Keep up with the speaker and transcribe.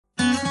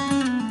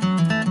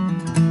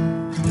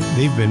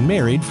They've been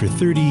married for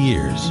 30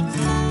 years.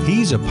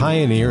 He's a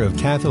pioneer of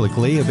Catholic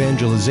lay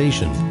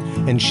evangelization,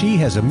 and she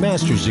has a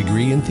master's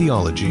degree in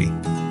theology.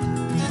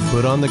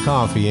 Put on the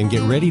coffee and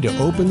get ready to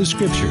open the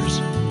scriptures.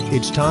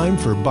 It's time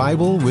for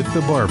Bible with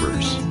the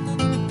Barbers.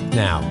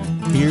 Now,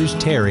 here's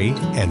Terry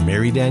and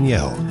Mary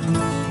Danielle.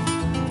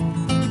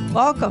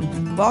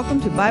 Welcome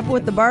to Bible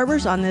with the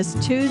Barbers on this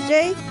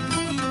Tuesday,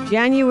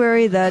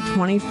 January the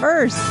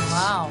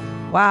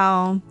 21st.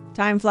 Wow,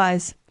 time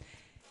flies.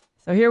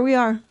 So here we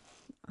are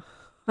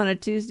on a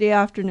Tuesday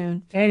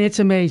afternoon. And it's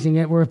amazing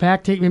that we're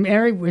back.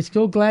 Mary, we're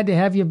so glad to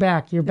have you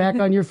back. You're back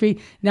on your feet.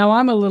 Now,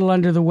 I'm a little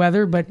under the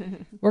weather, but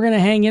we're going to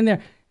hang in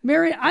there.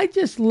 Mary, I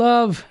just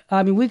love,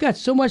 we've got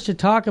so much to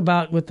talk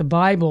about with the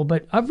Bible,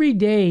 but every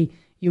day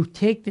you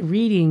take the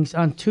readings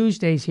on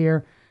Tuesdays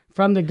here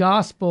from the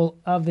Gospel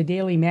of the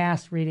daily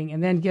Mass reading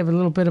and then give a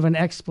little bit of an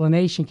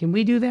explanation. Can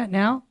we do that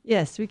now?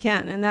 Yes, we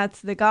can. And that's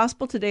the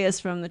Gospel today is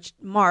from the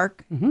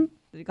Mark,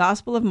 the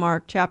Gospel of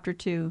Mark, chapter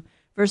 2,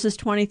 verses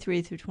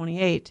 23 through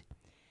 28.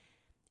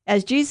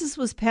 As Jesus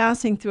was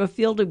passing through a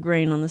field of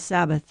grain on the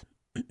Sabbath,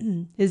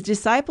 his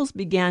disciples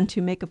began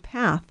to make a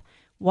path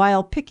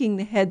while picking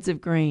the heads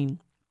of grain.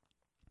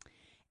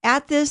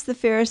 At this, the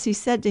Pharisees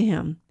said to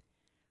him,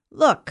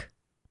 "Look,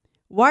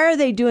 why are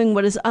they doing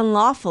what is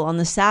unlawful on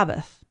the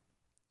Sabbath?"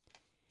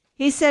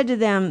 He said to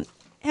them,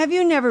 "Have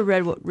you never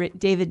read what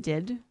David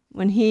did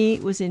when he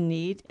was in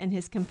need and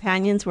his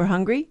companions were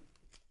hungry?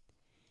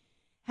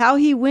 How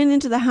he went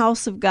into the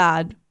house of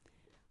God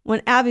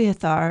when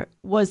Abiathar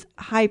was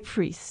high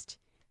priest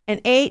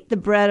and ate the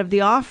bread of the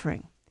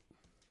offering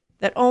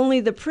that only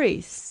the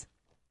priests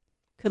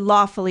could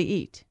lawfully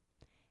eat,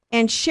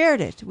 and shared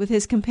it with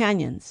his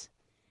companions.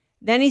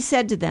 Then he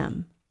said to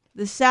them,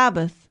 'The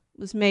Sabbath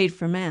was made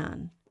for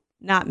man,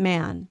 not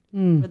man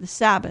for the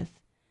Sabbath.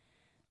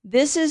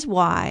 This is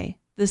why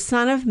the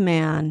Son of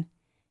Man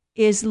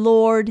is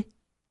Lord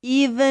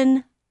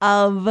even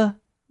of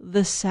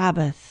the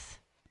Sabbath.'"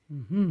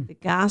 The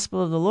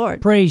Gospel of the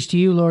Lord. Praise to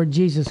you, Lord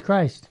Jesus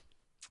Christ.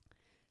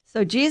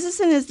 So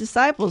Jesus and his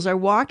disciples are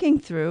walking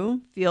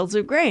through fields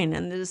of grain,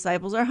 and the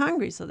disciples are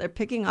hungry, so they're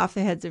picking off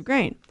the heads of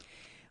grain.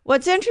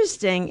 What's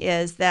interesting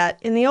is that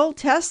in the Old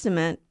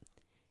Testament,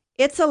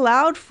 it's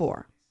allowed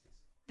for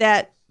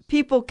that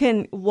people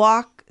can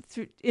walk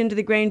into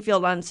the grain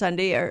field on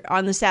Sunday or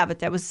on the Sabbath.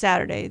 That was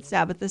Saturday.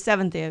 Sabbath, the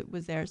seventh day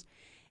was theirs,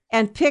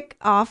 and pick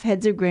off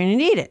heads of grain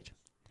and eat it.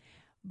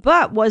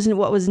 But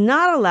what was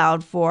not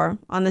allowed for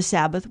on the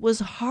Sabbath was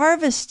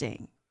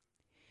harvesting.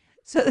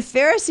 So the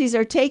Pharisees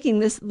are taking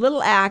this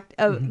little act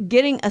of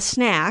getting a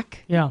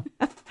snack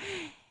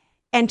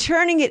and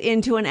turning it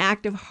into an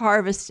act of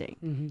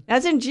harvesting.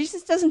 As in,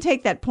 Jesus doesn't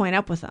take that point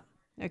up with them.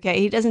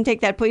 Okay, he doesn't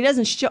take that point. He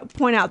doesn't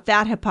point out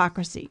that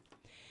hypocrisy.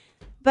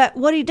 But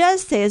what he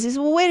does say is,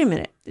 well, wait a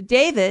minute.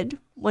 David,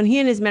 when he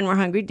and his men were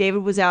hungry,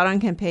 David was out on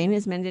campaign.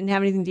 His men didn't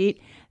have anything to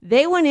eat.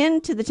 They went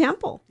into the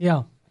temple.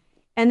 Yeah.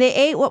 And they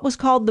ate what was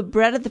called the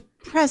bread of the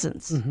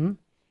presence.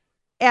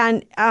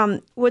 And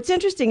what's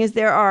interesting is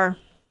there are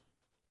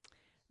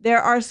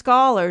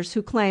scholars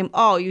who claim,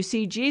 you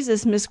see,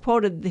 Jesus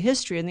misquoted the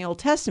history in the Old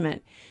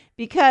Testament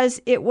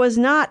because it was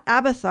not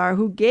Abiathar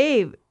who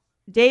gave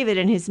David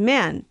and his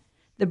men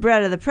the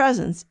bread of the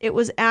presence. It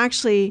was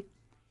actually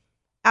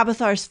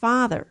Abiathar's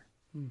father.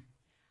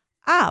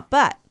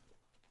 But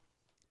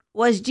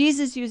was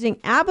Jesus using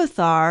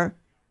Abiathar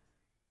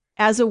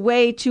as a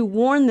way to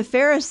warn the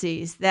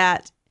Pharisees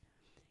that,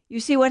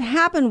 you see, what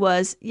happened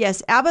was,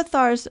 yes,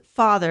 Abiathar's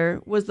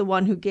father was the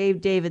one who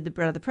gave David the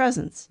bread of the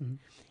presence.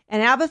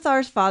 And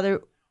Abiathar's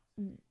father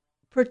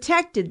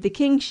protected the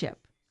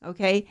kingship,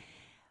 okay?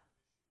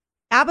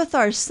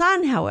 Abiathar's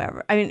son,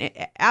 however,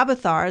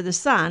 Abiathar, the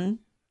son,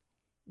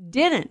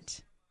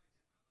 didn't.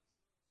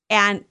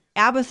 And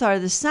Abiathar,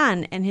 the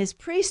son, and his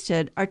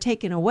priesthood are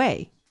taken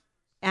away.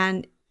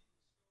 And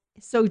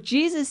so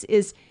Jesus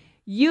is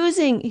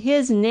using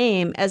his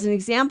name as an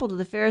example to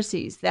the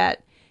Pharisees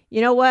that,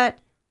 you know what?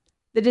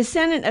 The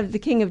descendant of the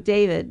king of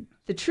David,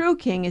 the true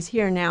king, is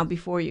here now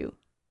before you.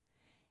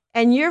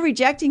 And you're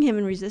rejecting him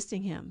and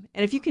resisting him.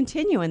 And if you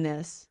continue in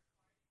this,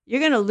 you're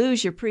going to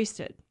lose your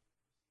priesthood.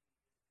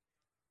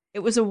 It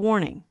was a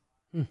warning.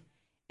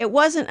 It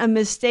wasn't a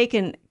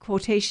mistaken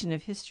quotation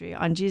of history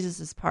on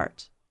Jesus'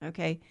 part.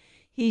 Okay?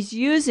 He's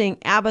using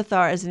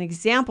Abiathar as an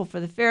example for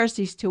the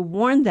Pharisees to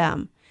warn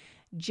them.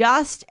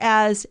 Just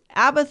as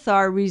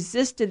Abiathar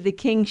resisted the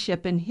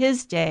kingship in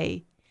his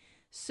day,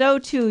 so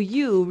too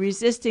you,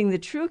 resisting the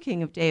true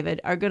king of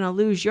David, are going to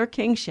lose your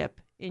kingship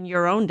in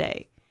your own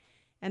day.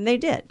 And they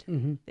did.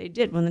 They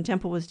did when the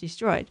temple was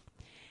destroyed.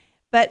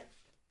 But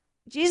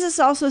Jesus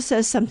also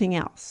says something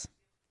else.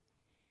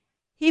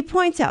 He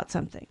points out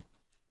something.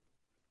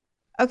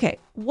 Okay,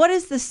 what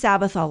is the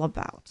Sabbath all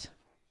about?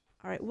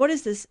 All right, what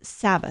is this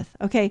Sabbath?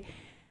 Okay,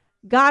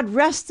 God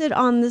rested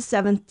on the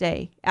seventh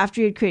day after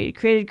he had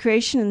created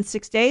creation in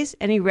 6 days,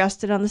 and he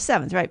rested on the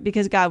seventh, right?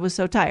 Because God was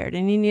so tired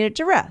and he needed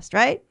to rest,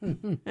 right?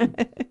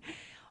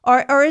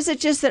 Or is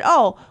it just that,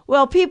 oh,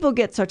 well, people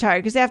get so tired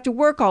because they have to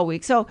work all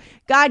week. So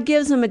God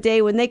gives them a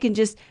day when they can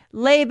just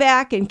lay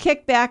back and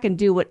kick back and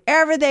do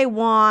whatever they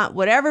want,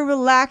 whatever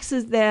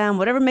relaxes them,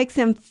 whatever makes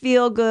them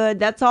feel good.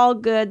 That's all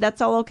good.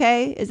 That's all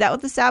okay. Is that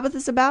what the Sabbath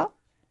is about?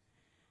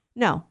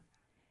 No.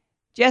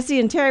 Jesse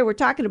and Terry were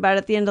talking about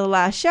at the end of the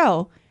last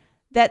show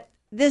that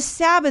this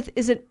Sabbath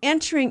is an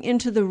entering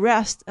into the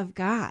rest of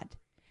God.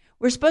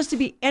 We're supposed to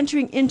be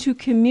entering into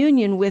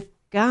communion with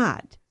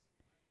God.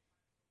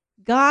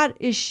 God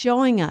is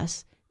showing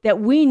us that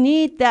we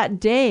need that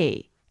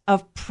day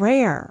of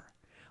prayer.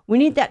 We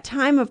need that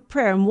time of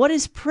prayer. And what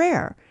is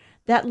prayer?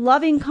 That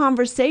loving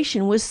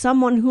conversation with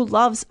someone who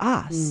loves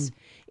us.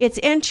 It's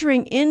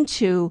entering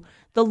into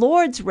the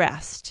Lord's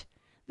rest.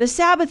 The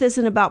Sabbath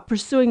isn't about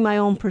pursuing my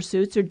own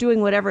pursuits or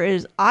doing whatever it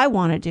is I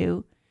want to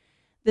do.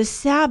 The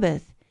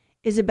Sabbath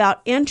is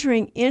about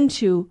entering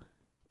into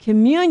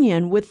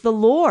communion with the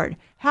Lord.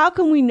 How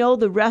can we know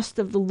the rest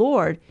of the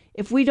Lord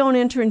if we don't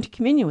enter into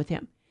communion with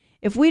him?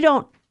 If we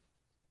don't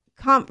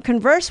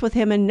converse with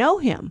him and know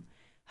him,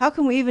 how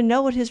can we even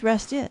know what his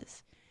rest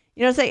is?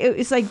 You know,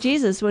 it's like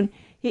Jesus when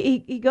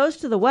he goes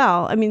to the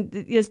well. I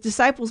mean, his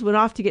disciples went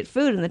off to get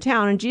food in the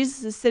town, and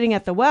Jesus is sitting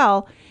at the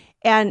well,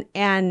 and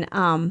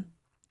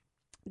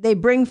they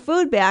bring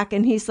food back,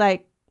 and he's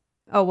like,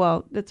 "Oh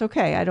well, that's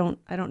okay. I don't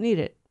need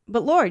it.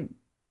 But Lord,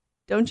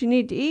 don't you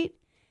need to eat?"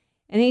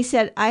 And he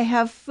said, "I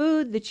have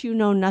food that you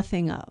know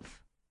nothing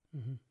of."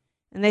 Mm-hmm.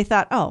 And they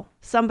thought, oh,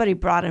 somebody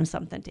brought him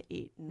something to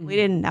eat. And we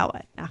didn't know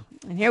it.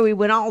 And here we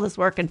went all this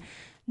work. And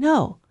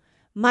no,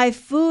 my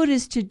food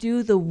is to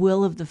do the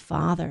will of the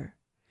Father.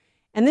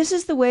 And this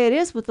is the way it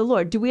is with the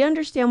Lord. Do we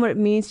understand what it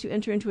means to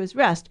enter into his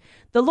rest?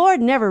 The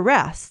Lord never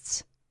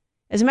rests.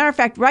 As a matter of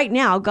fact, right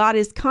now, God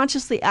is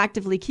consciously,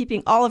 actively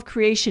keeping all of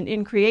creation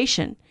in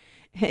creation.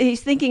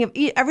 He's thinking of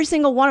every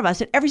single one of us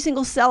and every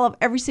single cell of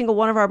every single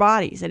one of our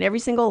bodies and every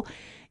single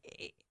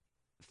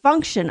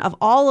function of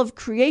all of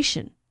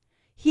creation.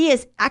 He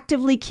is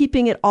actively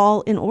keeping it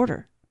all in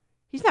order.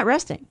 He's not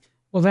resting.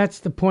 Well, that's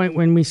the point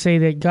when we say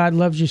that God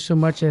loves you so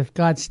much that if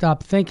God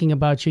stopped thinking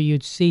about you,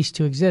 you'd cease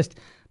to exist.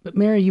 But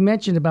Mary, you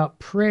mentioned about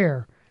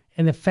prayer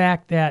and the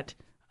fact that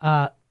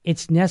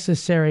it's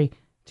necessary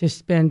to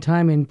spend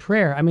time in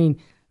prayer. I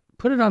mean,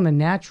 put it on the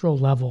natural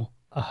level,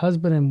 a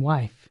husband and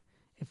wife.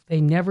 If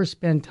they never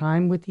spend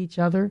time with each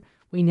other,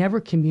 we never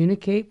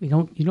communicate, you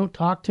don't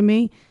talk to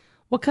me,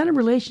 what kind of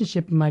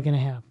relationship am I going to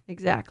have?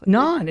 Exactly.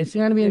 None. It's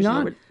going to be a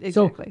none.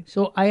 Exactly.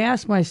 So I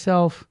ask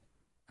myself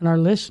and our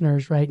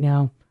listeners right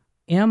now,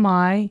 am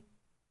I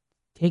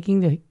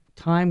taking the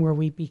time where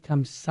we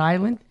become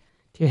silent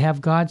to have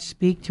God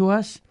speak to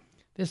us?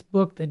 This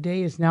book, The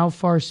Day Is Now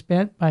Far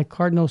Spent by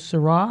Cardinal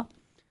Sarah,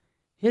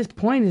 his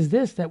point is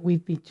this, that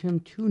we've become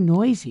too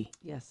noisy.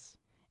 Yes.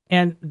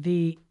 And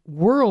the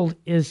world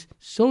is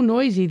so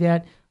noisy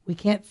that we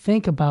can't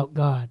think about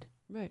God.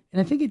 Right.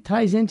 And I think it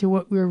ties into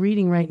what we're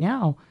reading right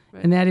now,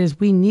 right. And that is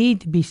we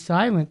need to be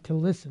silent to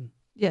listen.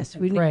 Yes,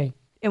 we pray.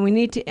 And we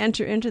need to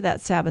enter into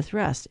that Sabbath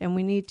rest, and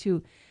we need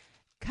to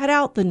cut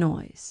out the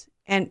noise.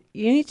 And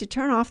you need to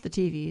turn off the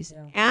TVs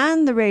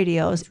and the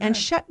radios and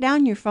shut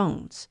down your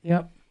phones.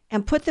 Yep.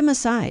 And put them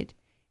aside.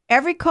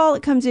 Every call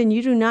that comes in,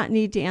 you do not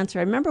need to answer.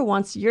 I remember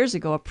once years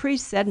ago, a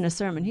priest said in a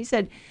sermon, he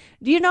said,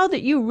 do you know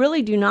that you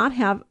really do not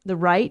have the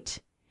right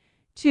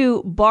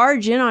to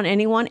barge in on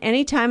anyone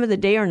any time of the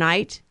day or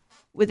night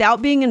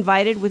without being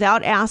invited,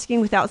 without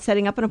asking, without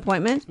setting up an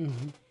appointment?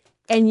 Mm-hmm.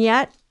 And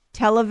yet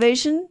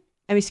telephones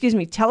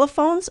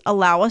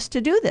allow us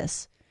to do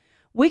this.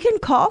 We can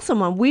call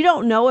someone. We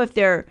don't know if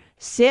they're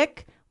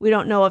sick. We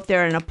don't know if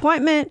they're at an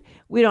appointment.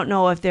 We don't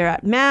know if they're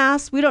at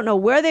mass. We don't know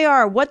where they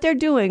are or what they're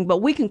doing,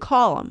 but we can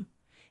call them.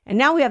 And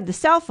now we have the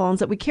cell phones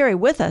that we carry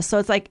with us. So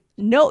it's like,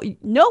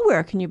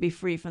 nowhere can you be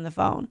free from the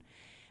phone.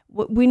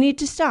 We need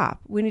to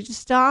stop. We need to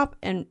stop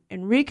and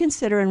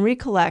reconsider and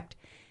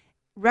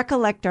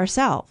recollect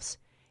ourselves.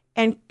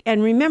 And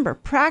remember,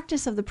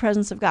 practice of the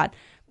presence of God.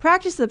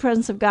 Practice of the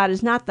presence of God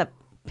is not the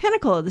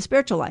pinnacle of the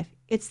spiritual life.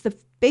 It's the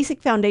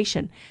basic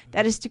foundation.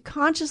 That is to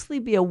consciously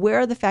be aware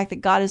of the fact that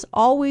God is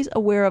always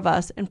aware of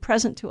us and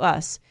present to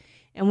us.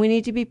 And we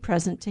need to be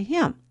present to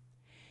him.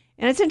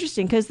 And it's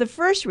interesting because the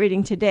first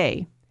reading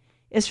today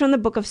is from the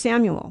book of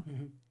Samuel.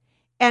 Mm-hmm.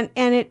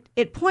 And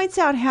it points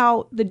out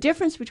how the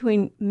difference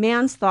between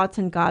man's thoughts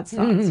and God's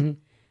thoughts. Mm-hmm.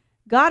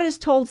 God has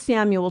told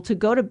Samuel to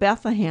go to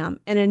Bethlehem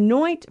and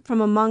anoint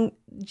from among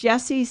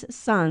Jesse's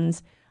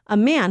sons a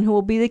man who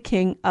will be the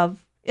king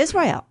of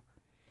Israel.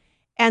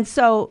 And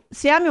so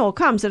Samuel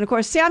comes, and of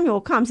course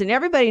Samuel comes, and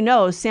everybody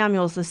knows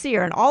Samuel's the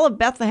seer, and all of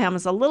Bethlehem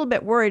is a little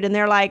bit worried, and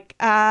they're like,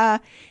 have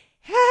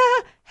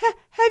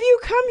you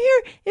come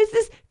here? Is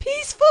this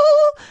peaceful?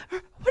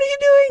 Or what are you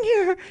doing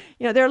here?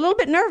 You know, they're a little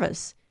bit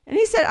nervous. And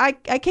he said,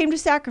 I came to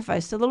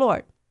sacrifice to the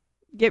Lord.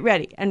 Get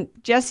ready. And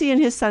Jesse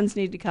and his sons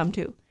need to come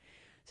too.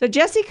 So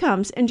Jesse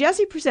comes, and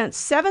Jesse presents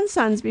 7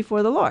 sons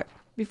before the Lord,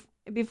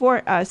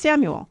 before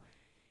Samuel.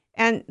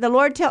 And the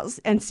Lord tells,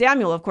 and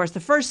Samuel, of course, the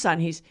first son,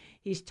 he's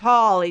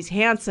tall, he's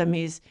handsome,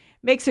 he's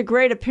makes a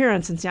great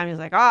appearance, and Samuel's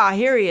like,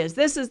 here he is.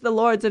 This is the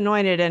Lord's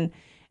anointed. And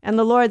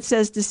the Lord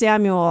says to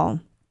Samuel,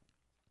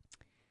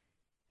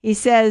 he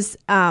says,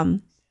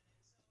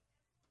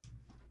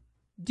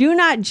 do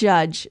not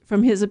judge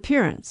from his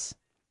appearance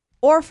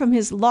or from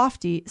his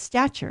lofty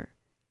stature,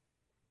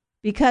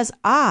 because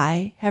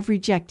I have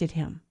rejected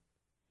him.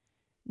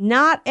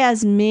 Not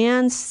as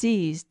man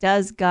sees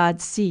does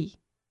God see,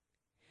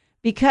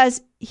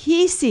 because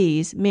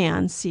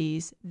man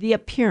sees the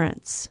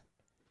appearance,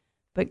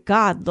 but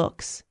God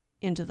looks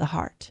into the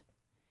heart.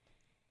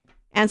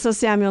 And so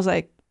Samuel's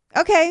like,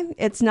 okay,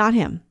 it's not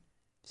him.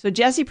 So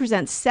Jesse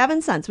presents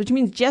 7 sons, which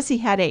means Jesse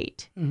had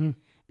 8,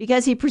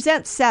 because he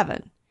presents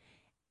 7.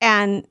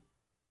 And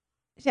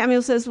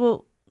Samuel says,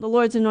 well, the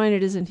Lord's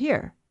anointed isn't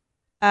here.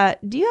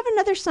 Do you have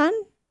another son?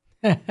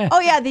 Oh,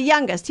 yeah, the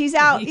youngest. He's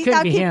out. He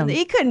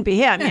couldn't be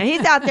him.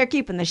 He's out there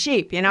keeping the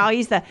sheep.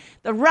 He's the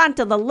runt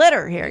of the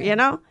litter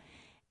here,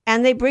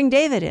 And they bring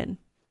David in.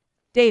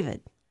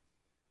 David,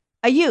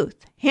 a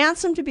youth,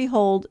 handsome to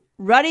behold,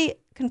 ruddy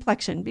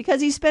complexion,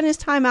 because he spent his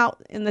time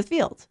out in the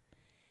field.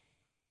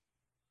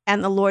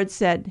 And the Lord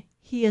said,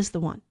 he is the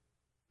one.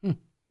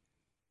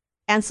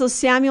 And so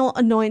Samuel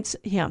anoints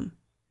him.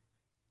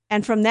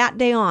 And from that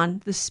day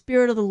on, the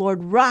Spirit of the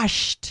Lord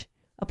rushed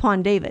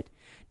upon David.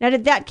 Now,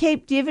 did that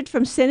keep David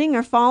from sinning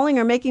or falling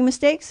or making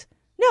mistakes?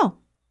 No.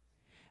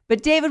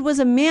 But David was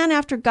a man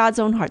after God's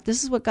own heart.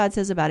 This is what God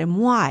says about him.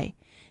 Why?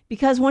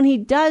 Because when he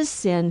does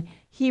sin,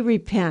 he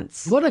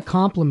repents. What a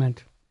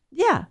compliment.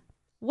 Yeah.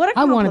 What a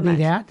compliment. I want to be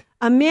that.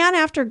 A man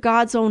after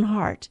God's own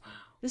heart.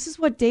 This is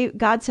what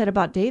God said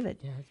about David.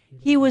 Yeah,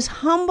 he was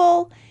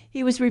humble.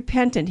 He was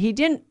repentant. He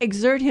didn't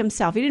exert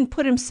himself. He didn't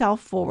put himself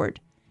forward.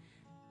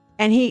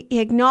 And he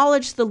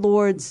acknowledged the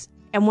Lord's,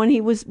 and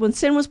when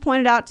sin was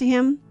pointed out to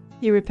him,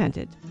 he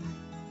repented.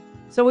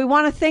 So we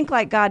want to think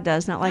like God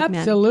does, not like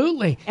men.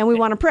 Absolutely. And we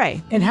want to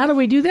pray. And how do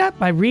we do that?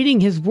 By reading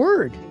his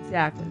word.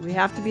 Exactly. We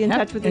have to be in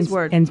touch with his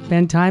word. And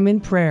spend time in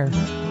prayer.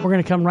 We're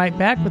going to come right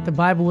back with the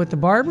Bible with the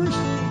Barbers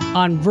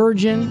on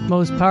Virgin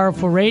Most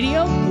Powerful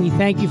Radio. We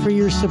thank you for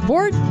your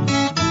support.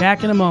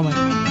 Back in a moment.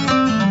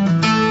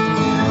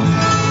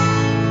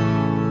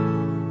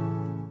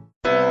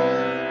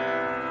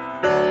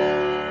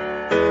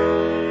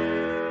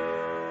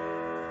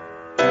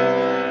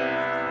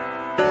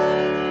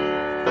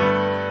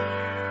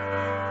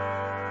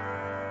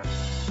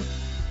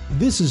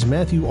 This is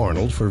Matthew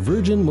Arnold for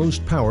Virgin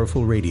Most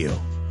Powerful Radio.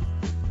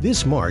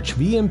 This March,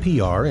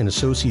 VMPR, in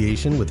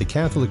association with the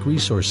Catholic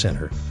Resource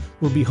Center,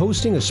 will be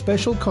hosting a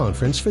special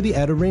conference for the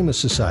Adoramus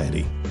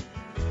Society.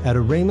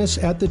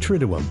 Adoramus at the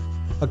Triduum,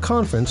 a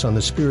conference on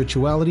the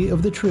spirituality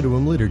of the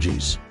Triduum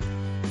liturgies,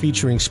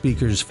 featuring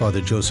speakers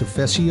Father Joseph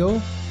Fessio,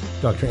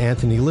 Dr.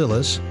 Anthony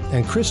Lillis,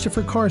 and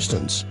Christopher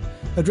Carstens,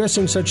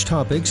 addressing such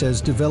topics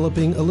as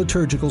developing a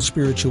liturgical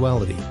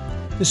spirituality,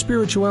 the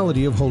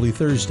spirituality of Holy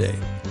Thursday,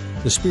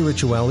 the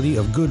spirituality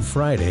of Good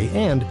Friday,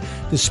 and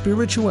the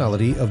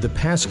spirituality of the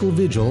Paschal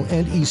Vigil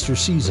and Easter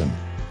season.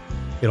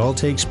 It all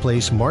takes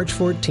place March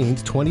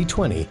 14th,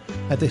 2020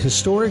 at the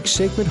historic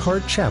Sacred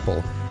Heart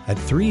Chapel at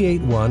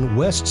 381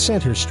 West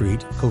Center Street,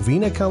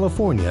 Covina,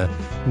 California,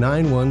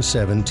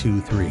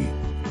 91723.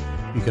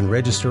 You can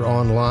register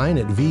online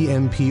at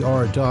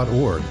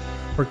vmpr.org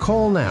or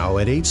call now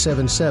at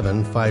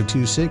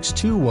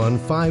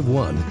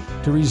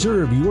 877-526-2151 to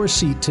reserve your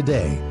seat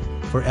today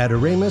for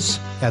Adoramus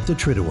at the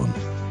Triduum.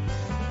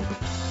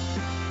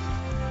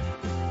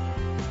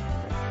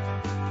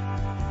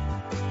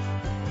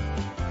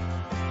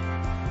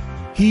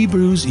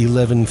 Hebrews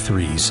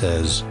 11:3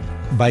 says,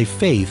 "By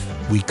faith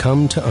we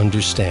come to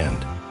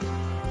understand."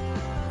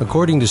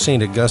 According to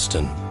St.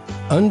 Augustine,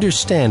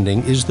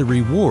 understanding is the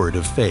reward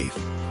of faith.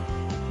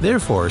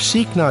 Therefore,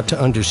 seek not to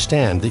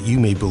understand that you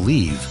may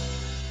believe,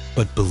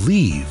 but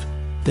believe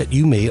that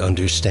you may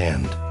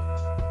understand.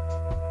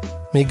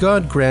 May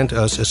God grant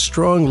us a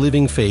strong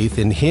living faith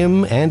in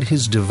Him and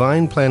His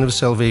divine plan of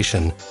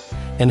salvation,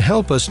 and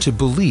help us to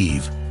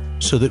believe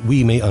so that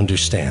we may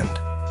understand.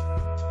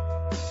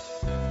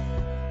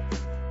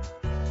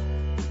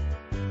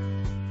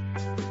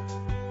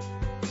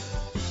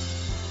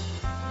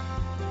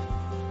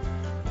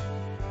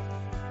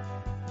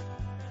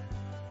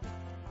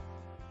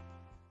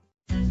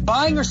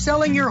 Buying or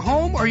selling your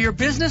home or your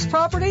business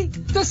property?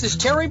 This is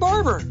Terry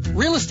Barber.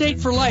 Real Estate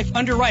for Life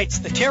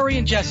underwrites the Terry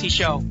and Jesse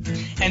Show.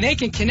 And they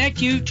can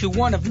connect you to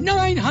one of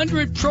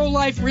 900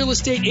 pro-life real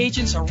estate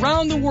agents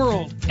around the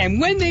world. And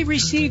when they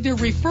receive their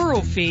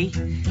referral fee,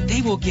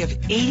 they will give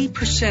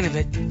 80% of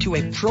it to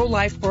a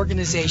pro-life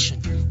organization.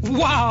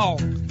 Wow!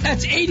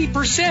 That's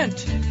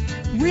 80%!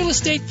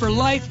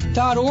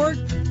 realestateforlife.org,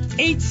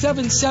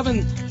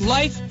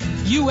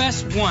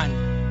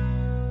 877-LIFE-US1.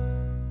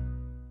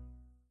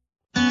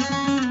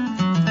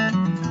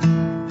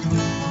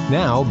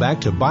 Now,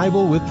 back to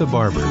Bible with the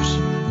Barbers.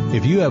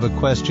 If you have a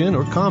question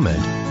or comment,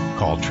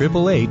 call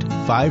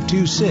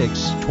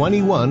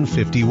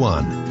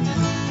 888-526-2151.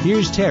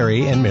 Here's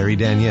Terry and Mary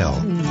Danielle.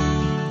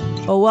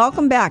 Well,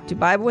 welcome back to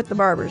Bible with the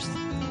Barbers.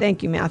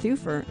 Thank you, Matthew,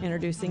 for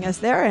introducing us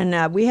there.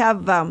 And we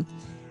have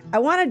I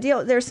want to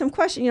deal. There's some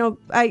questions.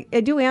 I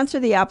do answer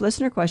the app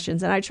listener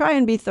questions, and I try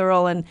and be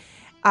thorough. And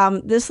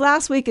this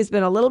last week has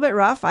been a little bit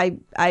rough. I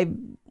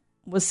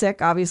was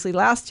sick, obviously,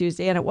 last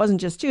Tuesday, and it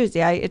wasn't just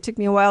Tuesday. It took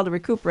me a while to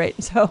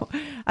recuperate. So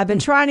I've been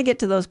trying to get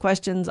to those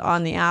questions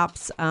on the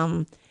apps,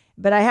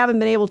 but I haven't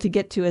been able to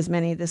get to as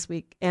many this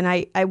week. And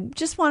I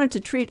just wanted to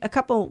treat a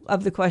couple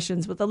of the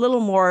questions with a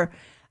little more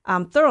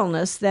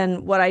thoroughness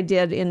than what I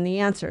did in the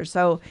answer.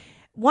 So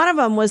one of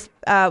them was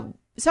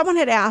someone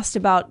had asked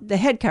about the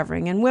head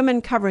covering and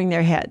women covering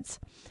their heads.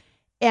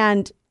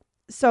 And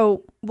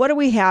so what do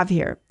we have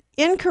here?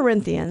 In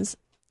Corinthians,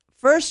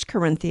 1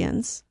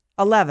 Corinthians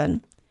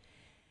 11,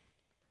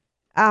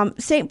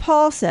 St.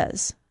 Paul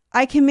says,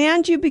 I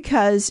commend you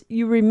because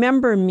you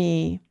remember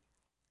me.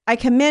 I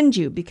commend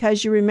you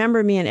because you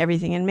remember me in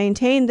everything and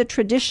maintain the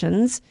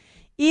traditions,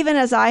 even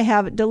as I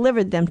have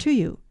delivered them to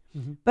you.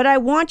 Mm-hmm. But I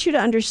want you to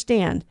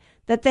understand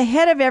that the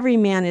head of every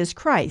man is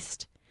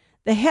Christ.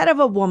 The head of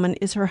a woman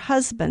is her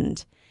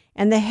husband,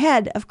 and the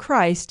head of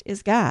Christ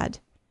is God.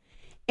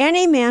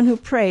 Any man who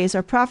prays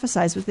or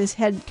prophesies with his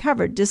head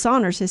covered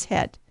dishonors his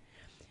head.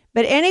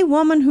 But any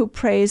woman who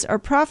prays or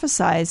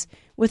prophesies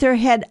with her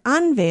head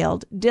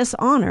unveiled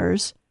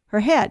dishonors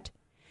her head.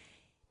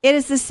 It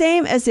is the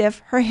same as if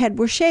her head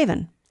were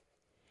shaven.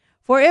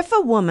 For if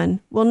a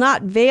woman will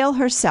not veil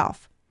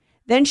herself,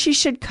 then she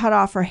should cut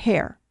off her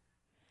hair.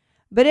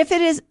 But if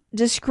it is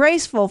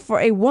disgraceful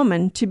for a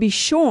woman to be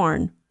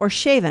shorn or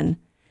shaven,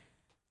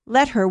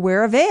 let her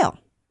wear a veil.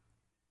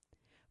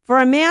 For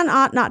a man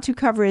ought not to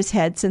cover his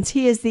head, since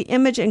he is the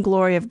image and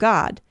glory of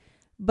God,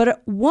 but a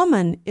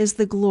woman is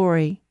the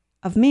glory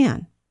of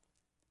man.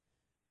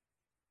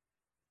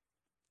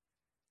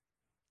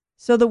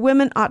 So the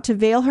woman ought to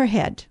veil her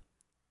head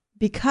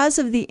because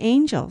of the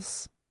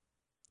angels,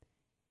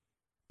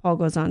 Paul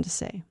goes on to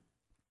say.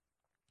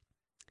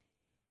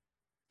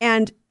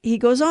 And he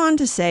goes on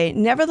to say,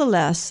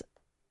 nevertheless,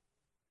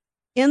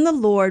 in the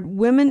Lord,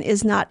 woman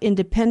is not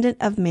independent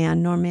of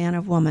man, nor man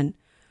of woman.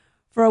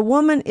 For a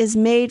woman is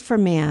made for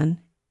man,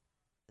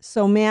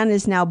 so man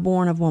is now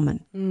born of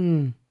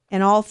woman.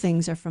 And all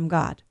things are from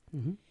God.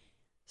 Mm-hmm.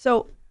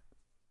 So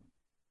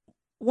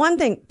one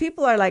thing,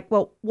 people are like,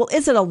 well,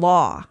 is it a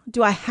law?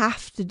 Do I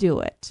have to do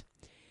it?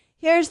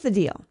 Here's the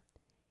deal.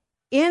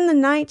 In the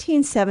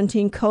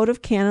 1917 Code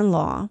of Canon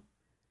Law,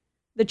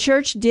 the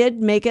church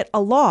did make it a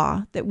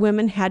law that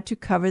women had to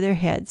cover their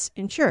heads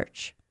in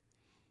church.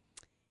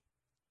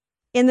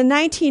 In the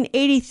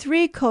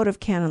 1983 Code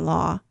of Canon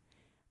Law,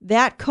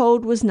 that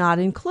code was not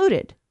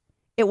included.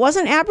 It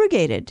wasn't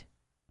abrogated.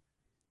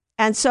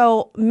 And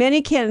so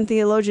many canon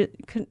theologians...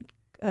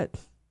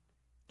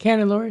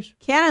 Canon lawyers?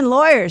 Canon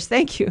lawyers,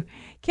 thank you.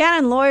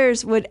 Canon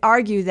lawyers would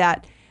argue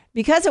that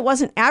because it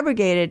wasn't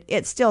abrogated,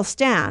 it still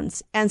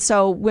stands, and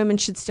so women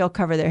should still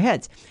cover their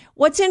heads.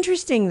 What's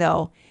interesting,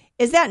 though,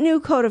 is that new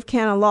Code of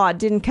Canon Law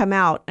didn't come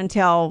out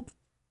until,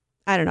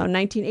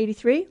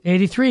 1983?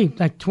 83,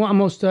 like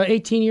almost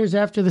 18 years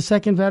after the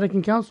Second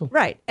Vatican Council.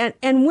 Right,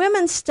 and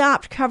women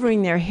stopped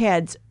covering their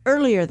heads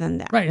earlier than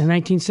that. Right, in the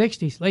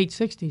 1960s, late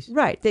 60s.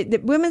 Right, the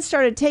women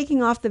started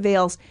taking off the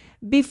veils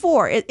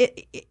before.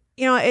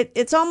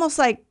 It's almost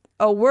like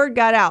a word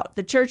got out.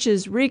 The church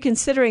is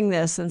reconsidering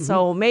this, and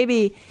so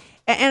maybe,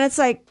 and it's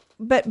like,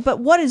 but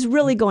what is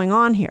really going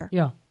on here?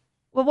 Yeah.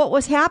 Well, what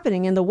was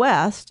happening in the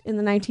West in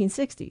the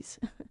 1960s?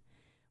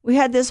 We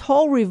had this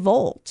whole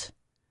revolt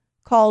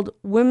called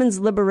Women's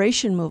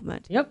Liberation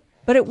Movement. Yep.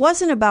 But it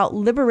wasn't about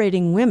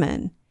liberating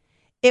women.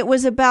 It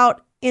was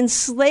about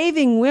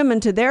enslaving women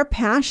to their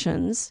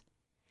passions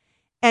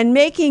and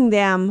making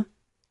them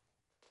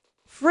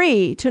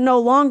free to no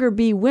longer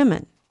be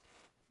women.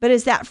 But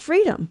is that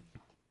freedom?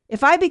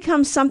 If I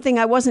become something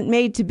I wasn't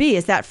made to be,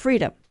 is that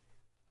freedom?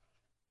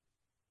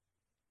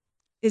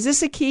 Is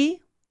this a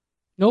key?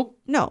 Nope.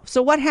 No.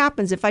 So what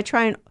happens if I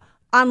try and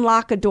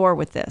unlock a door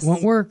with this?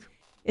 Won't work.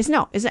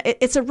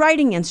 It's a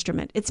writing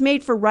instrument. It's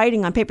made for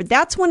writing on paper.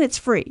 That's when it's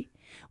free.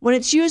 When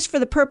it's used for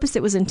the purpose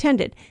it was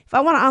intended. If I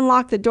want to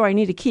unlock the door, I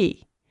need a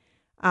key.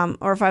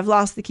 Or if I've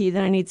lost the key,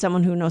 then I need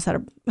someone who knows how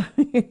to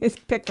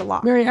pick the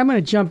lock. Mary, I'm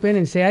going to jump in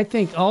and say, I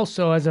think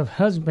also as a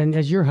husband,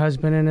 as your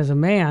husband, and as a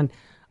man,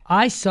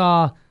 I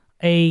saw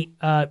a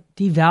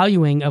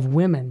devaluing of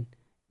women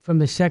from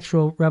the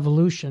sexual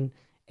revolution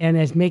and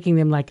as making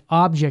them like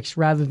objects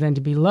rather than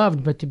to be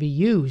loved, but to be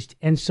used.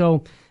 And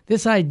so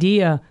this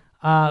idea,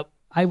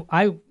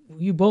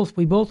 we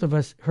both of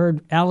us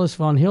heard Alice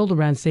von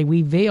Hildebrand say,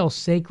 we veil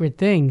sacred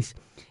things.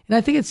 And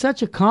I think it's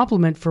such a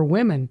compliment for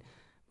women.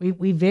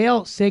 We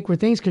veil sacred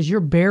things because you're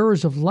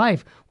bearers of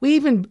life. We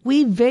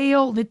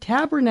veil the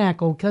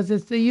tabernacle because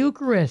it's the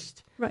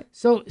Eucharist. Right.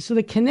 So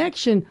the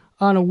connection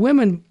on a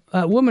woman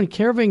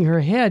covering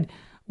her head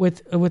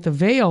with a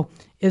veil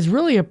is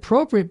really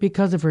appropriate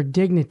because of her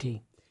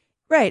dignity.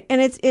 Right,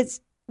 and it's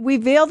we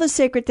veil the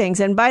sacred things.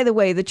 And by the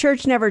way, the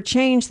church never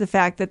changed the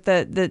fact that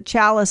the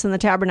chalice and the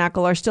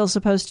tabernacle are still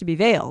supposed to be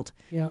veiled.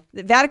 Yeah,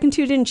 Vatican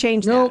II didn't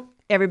change that.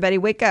 Everybody,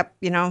 wake up!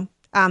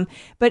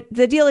 But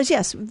the deal is,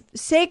 yes,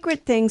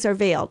 sacred things are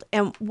veiled,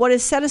 and what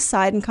is set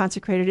aside and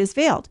consecrated is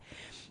veiled.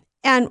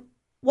 And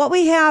what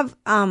we have,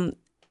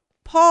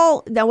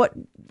 Paul, now what,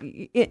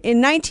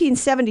 in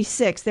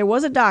 1976, there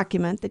was a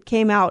document that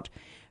came out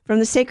from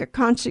the Sacred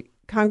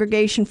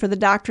Congregation for the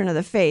Doctrine of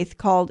the Faith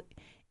called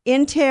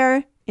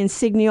Inter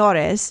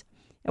Insignores.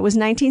 It was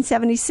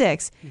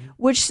 1976,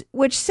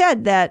 which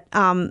said that,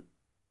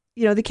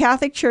 the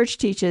Catholic Church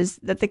teaches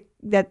that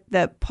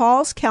the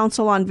Paul's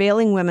counsel on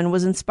veiling women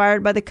was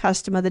inspired by the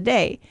custom of the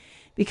day.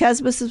 Because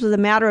this was a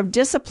matter of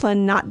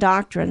discipline, not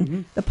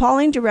doctrine, the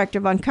Pauline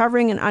directive on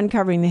covering and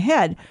uncovering the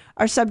head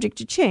are subject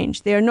to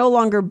change. They are no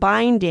longer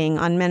binding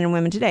on men and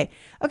women today.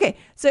 Okay,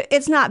 so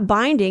it's not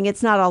binding,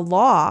 it's not a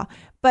law,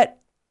 but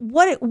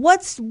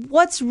what's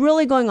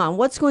really going on?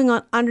 What's going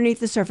on underneath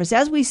the surface?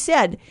 As we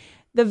said,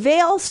 the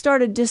veil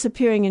started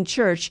disappearing in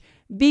church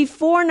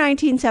before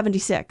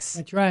 1976.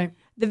 That's right.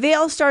 The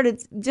veil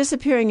started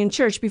disappearing in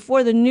church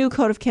before the new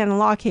Code of Canon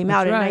Law came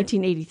out in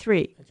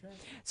 1983. That's right.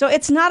 So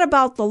it's not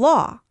about the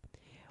law.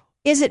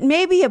 Is it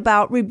maybe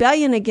about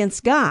rebellion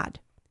against God?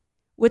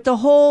 With the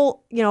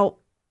whole,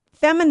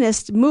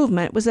 feminist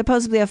movement was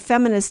supposedly a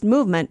feminist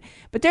movement,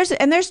 but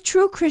there's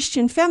true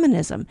Christian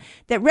feminism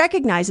that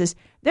recognizes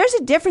there's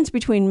a difference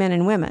between men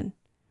and women.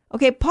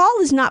 Okay, Paul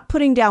is not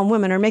putting down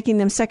women or making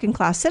them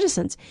second-class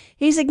citizens.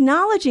 He's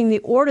acknowledging the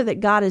order that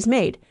God has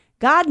made.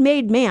 God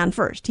made man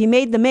first. He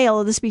made the male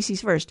of the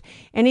species first,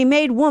 and he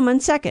made woman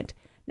second.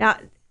 Now,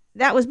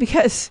 that was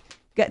because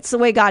that's the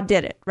way God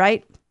did it,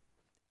 right?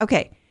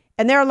 Okay,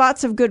 and there are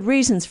lots of good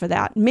reasons for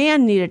that.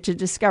 Man needed to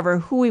discover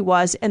who he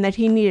was and that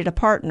he needed a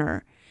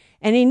partner.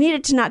 And he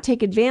needed to not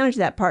take advantage of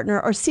that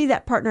partner or see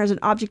that partner as an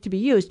object to be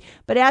used,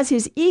 but as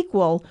his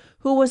equal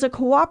who was a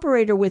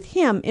cooperator with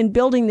him in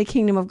building the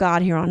kingdom of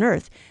God here on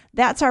earth.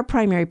 That's our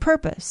primary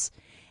purpose.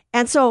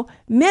 And so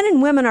men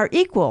and women are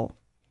equal.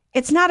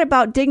 It's not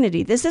about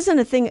dignity. This isn't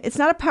a thing. It's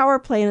not a power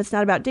play and it's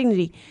not about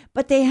dignity,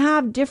 but they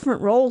have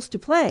different roles to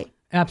play.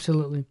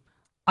 Absolutely.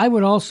 I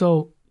would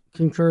also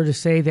concur to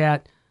say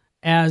that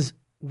as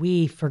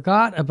we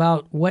forgot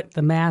about what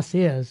the Mass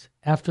is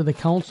after the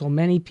council,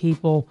 many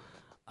people,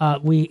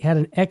 we had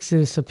an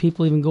exodus of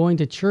people even going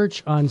to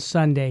church on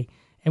Sunday,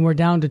 and we're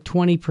down to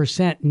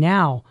 20%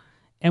 now.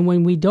 And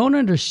when we don't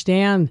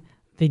understand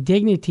the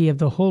dignity of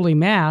the Holy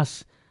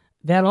Mass,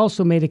 that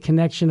also made a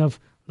connection of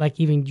like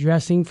even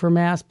dressing for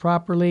Mass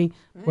properly,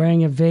 right,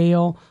 wearing a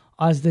veil.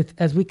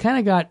 As we kind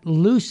of got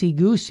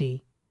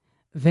loosey-goosey,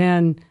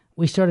 then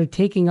we started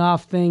taking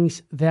off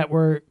things that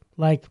were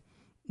like,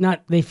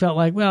 they felt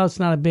like, well, it's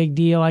not a big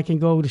deal. I can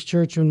go to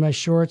church with my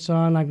shorts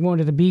on. I'm going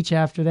to the beach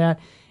after that.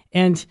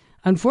 And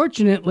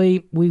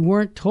unfortunately, we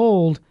weren't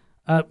told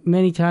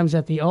many times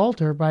at the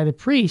altar by the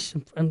priest.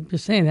 I'm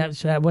just saying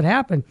that's what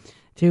happened,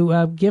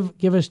 to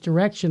give us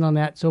direction on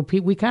that. So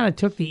we kind of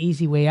took the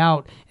easy way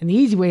out. And the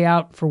easy way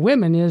out for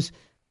women is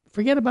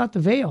forget about the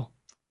veil.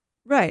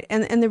 Right.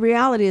 And the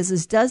reality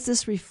is does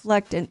this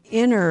reflect an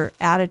inner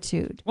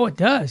attitude? Oh, it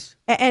does.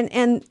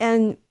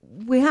 And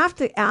we have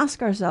to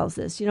ask ourselves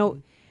this,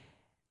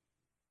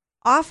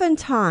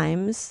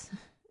 oftentimes,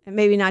 and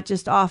maybe not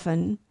just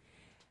often,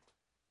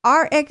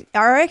 our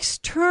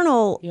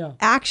external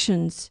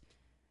actions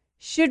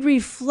should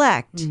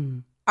reflect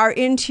our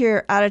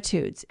interior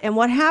attitudes. And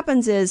what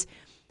happens is,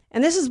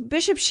 and this is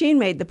Bishop Sheen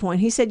made the point,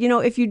 he said,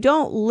 if you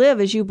don't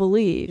live as you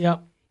believe,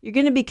 you're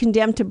going to be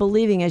condemned to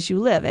believing as you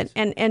live.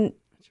 And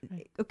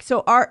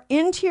so our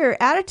interior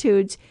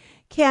attitudes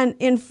can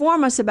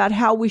inform us about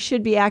how we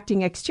should be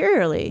acting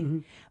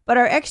exteriorly, but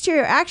our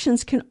exterior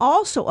actions can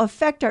also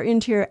affect our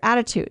interior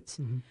attitudes.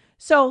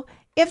 So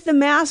if the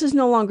Mass is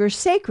no longer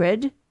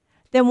sacred,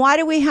 then why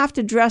do we have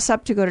to dress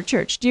up to go to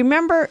church? Does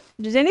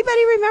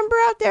anybody remember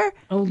out there?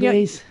 Old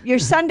days. Your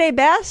Sunday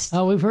best?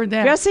 Oh, we've heard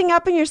that. Dressing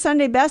up in your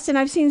Sunday best. And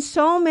I've seen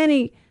so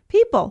many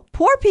people,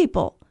 poor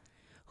people,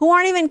 who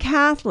aren't even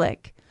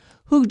Catholic,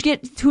 who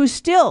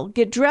still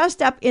get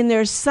dressed up in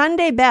their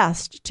Sunday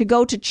best to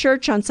go to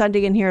church on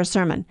Sunday and hear a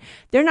sermon.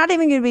 They're not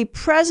even going to be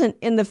present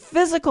in the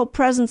physical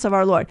presence of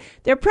our Lord.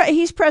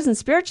 He's present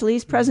spiritually.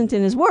 He's present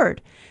in his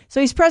word.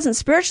 So he's present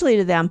spiritually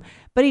to them,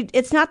 but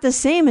it's not the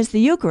same as the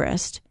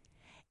Eucharist.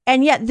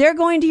 And yet they're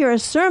going to hear a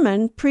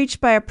sermon preached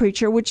by a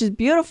preacher, which is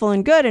beautiful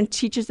and good and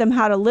teaches them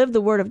how to live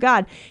the word of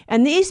God.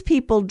 And these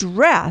people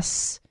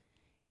dress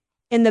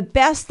in the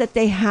best that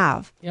they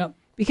have. Yep.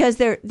 Because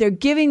they're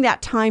giving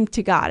that time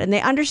to God, and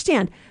they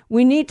understand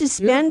we need to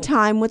spend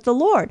time with the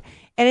Lord.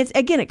 And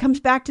it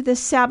comes back to this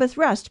Sabbath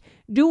rest.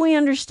 Do we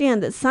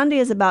understand that Sunday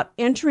is about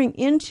entering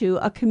into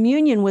a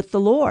communion with the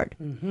Lord?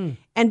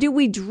 And do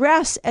we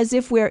dress as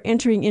if we're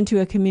entering into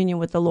a communion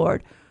with the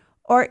Lord?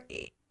 Or,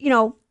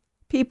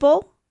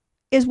 people,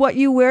 is what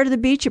you wear to the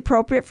beach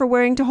appropriate for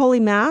wearing to Holy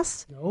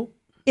Mass? No.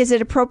 Is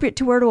it appropriate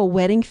to wear to a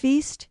wedding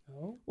feast?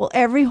 No. Well,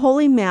 every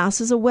Holy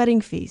Mass is a wedding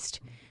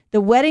feast. The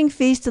wedding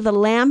feast of the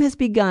Lamb has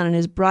begun, and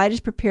his bride is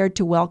prepared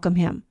to welcome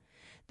him.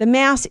 The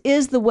Mass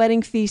is the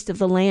wedding feast of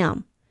the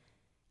Lamb.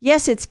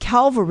 Yes, it's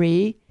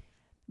Calvary,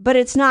 but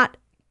it's not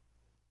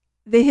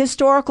the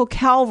historical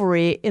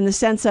Calvary in the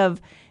sense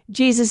of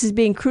Jesus is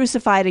being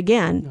crucified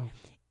again. No.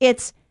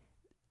 It's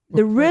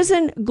the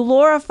risen,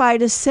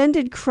 glorified,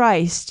 ascended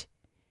Christ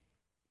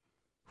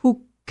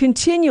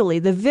continually,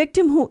 the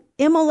victim who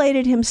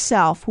immolated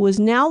himself, who is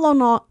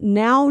now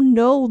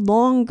no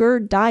longer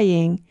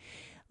dying,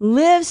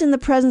 lives in the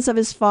presence of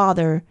his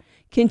Father,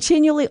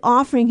 continually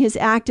offering his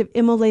act of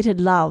immolated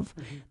love.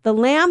 The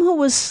Lamb who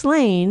was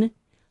slain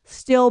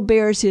still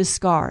bears his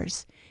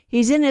scars.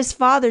 He's in his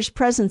Father's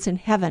presence in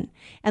heaven,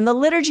 and the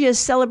liturgy is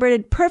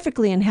celebrated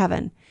perfectly in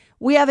heaven.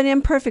 We have an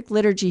imperfect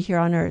liturgy here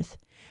on earth,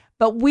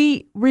 but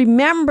we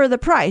remember the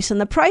price, and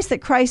the price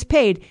that Christ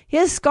paid.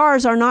 His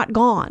scars are not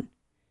gone.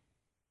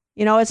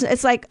 You know,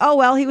 it's like, oh,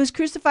 well, he was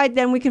crucified,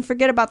 then we can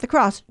forget about the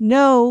cross.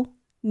 No,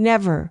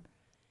 never.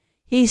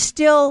 He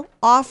still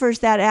offers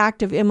that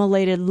act of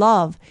immolated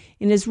love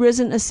in his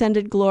risen,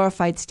 ascended,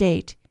 glorified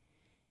state.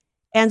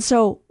 And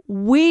so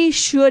we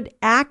should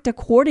act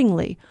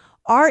accordingly.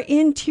 Our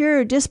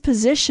interior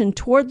disposition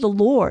toward the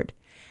Lord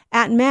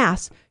at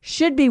Mass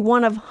should be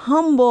one of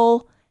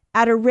humble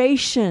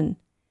adoration.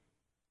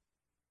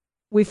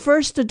 We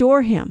first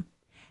adore him.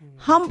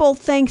 Humble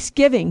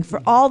thanksgiving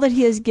for all that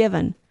he has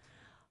given.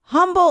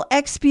 Humble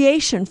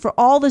expiation for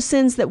all the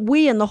sins that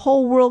we and the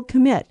whole world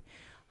commit.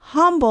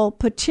 Humble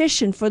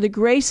petition for the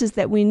graces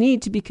that we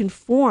need to be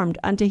conformed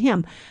unto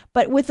him,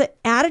 but with an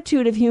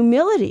attitude of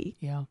humility.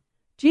 Yeah.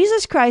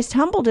 Jesus Christ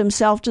humbled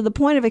himself to the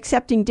point of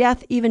accepting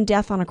death, even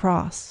death on a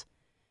cross.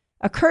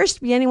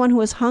 Accursed be anyone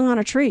who is hung on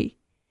a tree.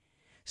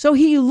 So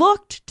he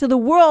looked to the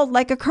world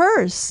like a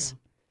curse. Yeah.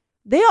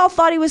 They all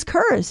thought he was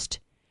cursed.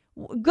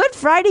 Good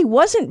Friday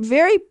wasn't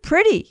very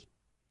pretty.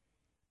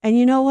 And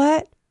you know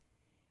what?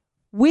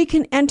 We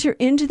can enter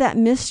into that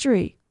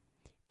mystery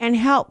and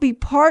help be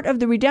part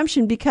of the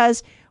redemption,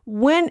 because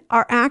when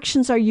our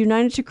actions are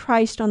united to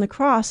Christ on the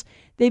cross,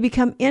 they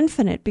become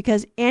infinite,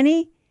 because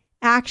any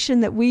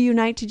action that we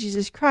unite to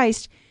Jesus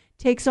Christ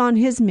takes on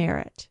his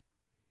merit.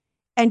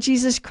 And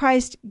Jesus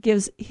Christ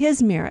gives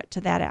his merit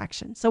to that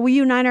action. So we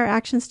unite our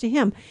actions to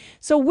him.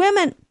 So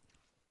women,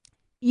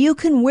 you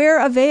can wear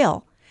a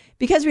veil,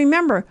 because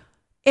remember,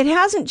 it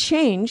hasn't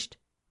changed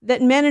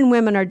that men and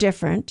women are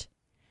different,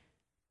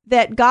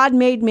 that God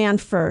made man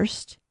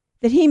first,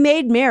 that he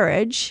made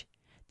marriage,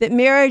 that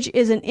marriage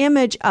is an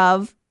image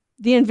of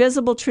the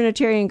invisible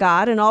Trinitarian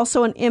God and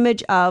also an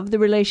image of the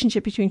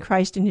relationship between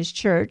Christ and his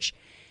church.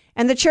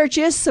 And the church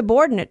is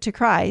subordinate to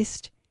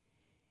Christ.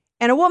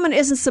 And a woman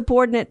isn't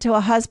subordinate to a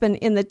husband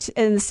in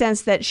the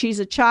sense that she's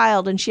a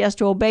child and she has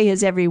to obey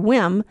his every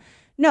whim.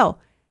 No,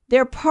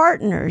 they're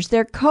partners.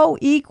 They're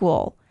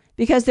co-equal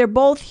because they're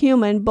both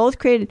human, both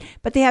created,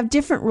 but they have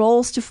different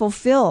roles to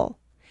fulfill.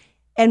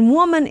 And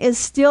woman is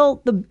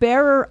still the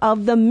bearer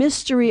of the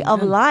mystery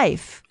of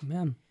life.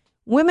 Amen.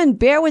 Women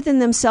bear within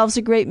themselves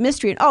a great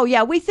mystery. And, oh,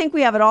 yeah, we think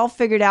we have it all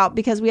figured out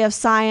because we have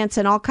science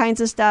and all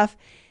kinds of stuff.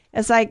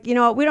 It's like, you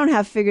know what, we don't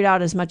have figured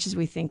out as much as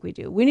we think we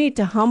do. We need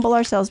to humble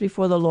ourselves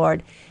before the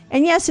Lord.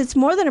 And yes, it's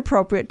more than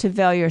appropriate to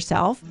veil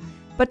yourself,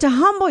 but to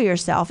humble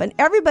yourself. And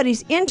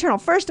everybody's internal.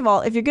 First of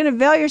all, if you're going to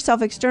veil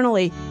yourself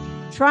externally,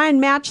 try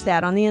and match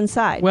that on the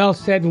inside. Well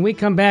said. When we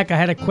come back, I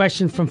had a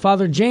question from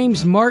Father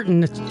James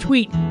Martin, a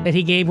tweet that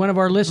he gave. One of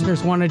our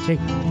listeners wanted to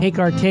take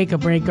our take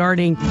up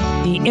regarding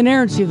the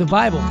inerrancy of the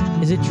Bible.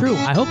 Is it true?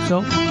 I hope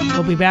so.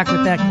 We'll be back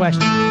with that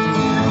question.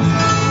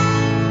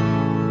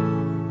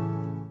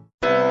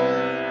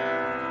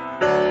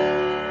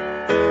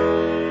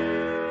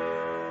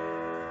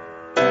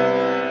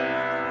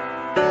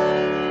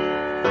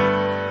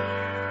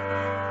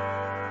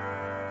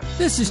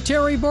 This is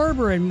Terry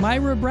Barber, and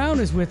Myra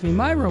Brown is with me.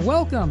 Myra,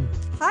 welcome.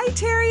 Hi,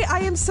 Terry. I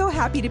am so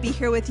happy to be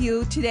here with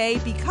you today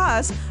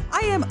because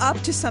I am up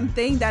to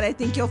something that I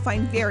think you'll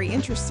find very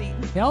interesting.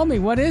 Tell me,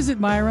 what is it,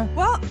 Myra?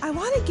 Well, I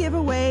want to give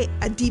away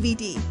a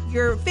DVD,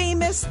 your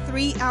famous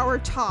 3-hour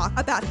talk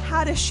about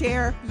how to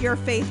share your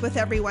faith with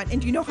everyone. And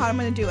do you know how I'm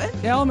going to do it?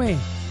 Tell me.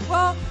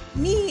 Well,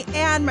 me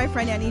and my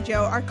friend Annie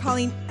Jo are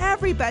calling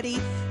everybody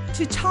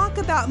to talk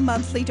about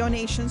monthly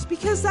donations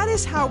because that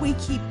is how we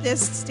keep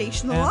this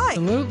station alive.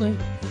 Absolutely.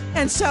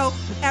 And so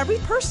every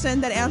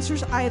person that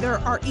answers either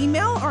our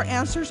email or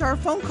answers our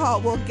phone call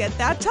will get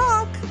that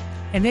talk.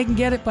 And they can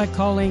get it by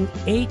calling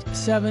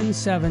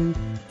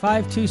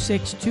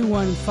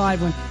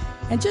 877-526-2151.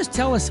 And just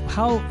tell us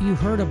how you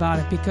heard about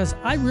it, because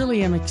I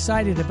really am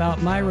excited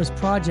about Myra's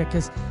project,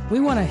 because we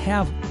want to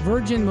have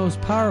Virgin Most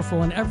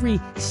Powerful in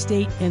every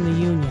state in the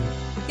Union.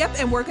 Yep,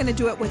 and we're going to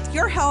do it with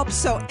your help.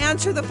 So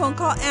answer the phone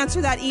call, answer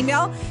that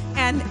email,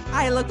 and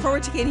I look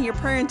forward to getting your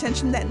prayer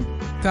intention then.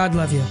 God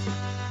love you.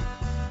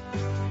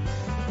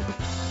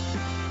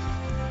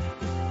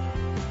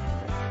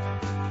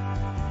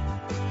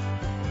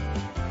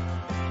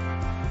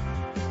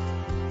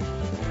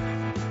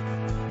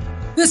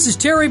 This is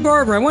Terry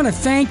Barber. I want to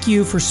thank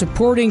you for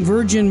supporting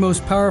Virgin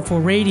Most Powerful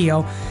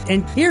Radio.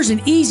 And here's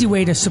an easy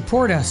way to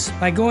support us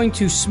by going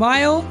to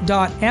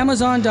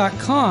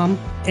smile.amazon.com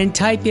and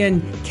type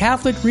in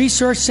Catholic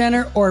Resource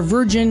Center or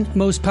Virgin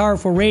Most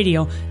Powerful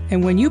Radio.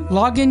 And when you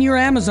log in your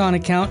Amazon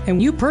account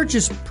and you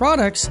purchase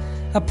products,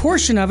 a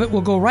portion of it will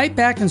go right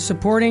back in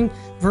supporting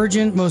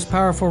Virgin Most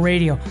Powerful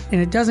Radio.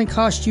 And it doesn't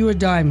cost you a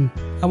dime.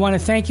 I want to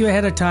thank you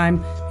ahead of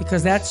time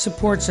because that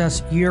supports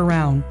us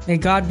year-round. May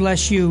God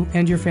bless you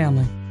and your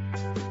family.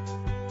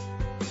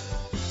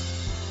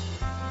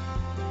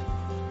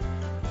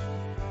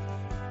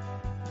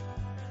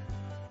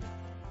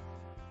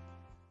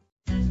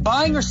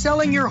 Buying or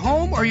selling your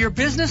home or your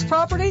business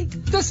property?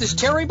 This is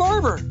Terry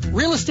Barber.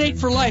 Real Estate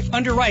for Life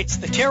underwrites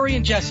the Terry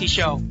and Jesse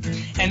Show.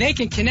 And they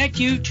can connect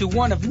you to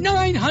one of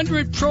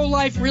 900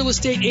 pro-life real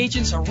estate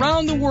agents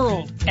around the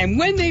world. And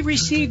when they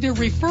receive their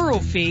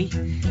referral fee,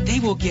 they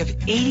will give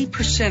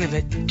 80% of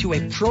it to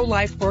a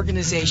pro-life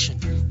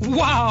organization.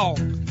 Wow!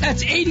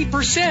 That's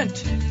 80%!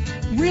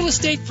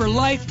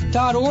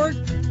 realestateforlife.org,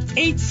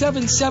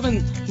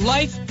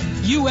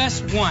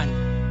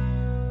 877-LIFE-US1.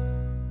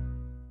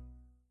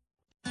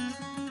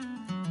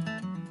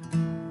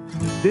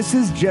 This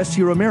is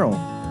Jesse Romero.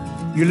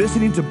 You're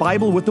listening to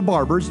Bible with the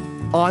Barbers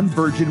on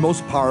Virgin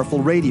Most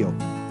Powerful Radio.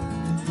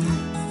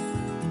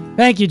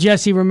 Thank you,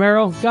 Jesse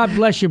Romero. God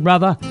bless you,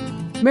 brother.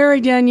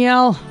 Mary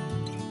Danielle,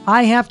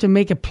 I have to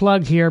make a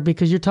plug here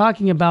because you're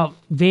talking about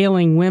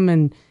veiling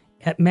women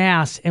at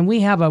Mass, and we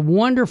have a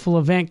wonderful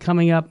event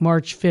coming up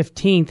March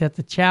 15th at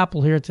the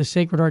chapel here at the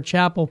Sacred Heart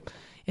Chapel.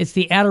 It's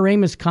the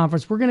Adoramus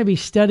Conference. We're going to be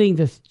studying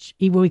what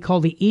we call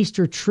the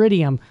Easter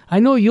Triduum. I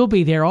know you'll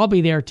be there. I'll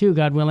be there too,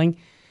 God willing,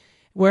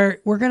 where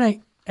we're going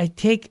to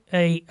take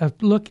a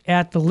look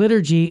at the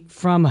liturgy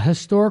from a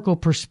historical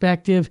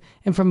perspective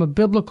and from a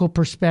biblical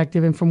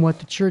perspective and from what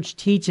the church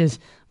teaches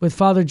with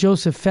Father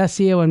Joseph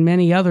Fessio and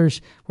many others.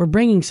 We're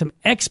bringing some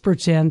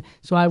experts in,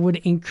 so I would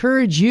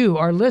encourage you,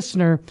 our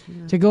listener,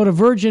 to go to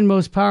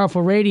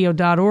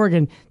virginmostpowerfulradio.org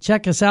and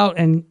check us out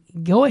and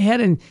go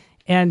ahead and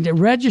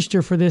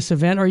register for this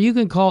event, or you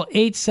can call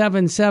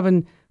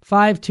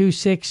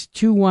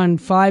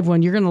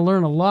 877-526-2151. You're going to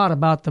learn a lot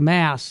about the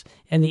Mass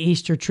and the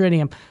Easter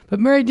Triduum. But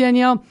Mary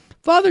Danielle,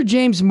 Father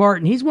James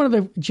Martin, he's one of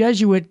the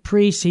Jesuit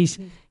priests. He's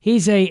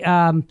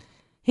the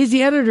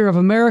editor of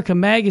America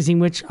Magazine,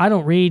 which I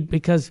don't read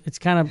because it's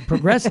kind of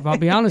progressive, I'll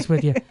be honest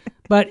with you.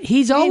 But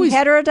he's always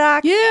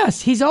heterodox.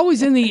 Yes, he's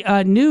always in the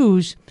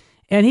news,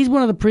 and he's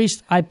one of the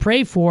priests I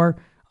pray for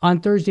on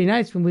Thursday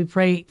nights when we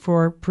pray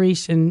for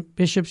priests and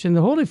bishops and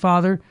the Holy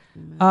Father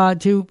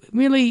to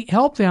really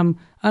help them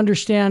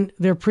understand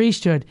their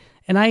priesthood.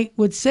 And I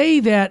would say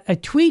that a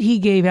tweet he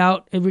gave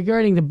out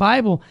regarding the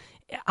Bible,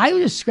 I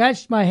just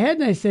scratched my head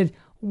and I said,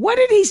 what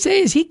did he say?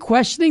 Is he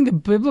questioning the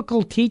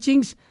biblical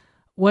teachings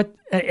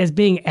as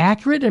being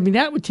accurate? I mean,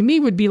 that would, to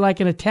me, would be like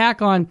an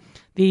attack on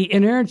the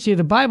inerrancy of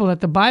the Bible, that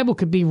the Bible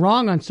could be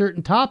wrong on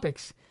certain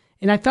topics.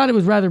 And I thought it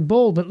was rather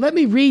bold. But let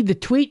me read the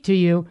tweet to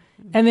you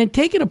and then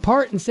take it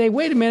apart and say,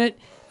 wait a minute,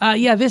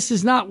 this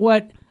is not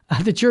what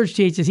the church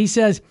teaches. He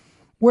says,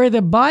 where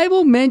the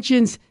Bible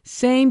mentions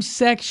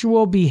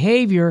same-sexual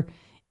behavior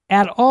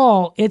at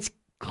all, it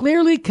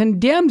clearly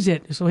condemns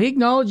it. So he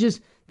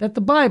acknowledges that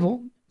the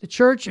Bible, the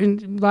church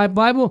and the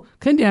Bible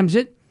condemns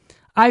it.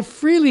 I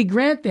freely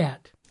grant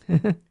that.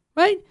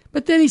 Right?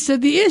 But then he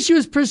said, the issue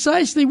is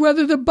precisely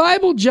whether the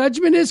Bible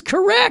judgment is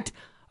correct.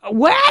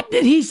 What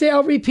did he say?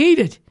 I'll repeat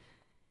it.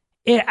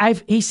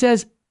 He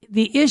says,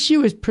 the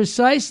issue is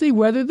precisely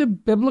whether the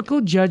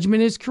biblical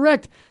judgment is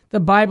correct. The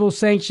Bible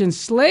sanctions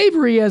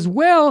slavery as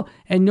well,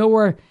 and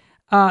nowhere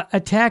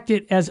attacked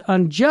it as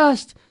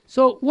unjust.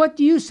 So what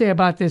do you say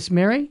about this,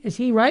 Mary? Is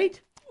he right?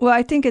 Well,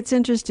 I think it's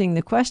interesting,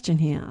 the question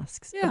he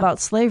asks about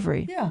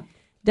slavery. Yeah.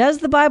 Does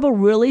the Bible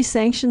really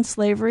sanction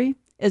slavery?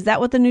 Is that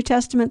what the New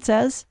Testament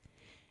says?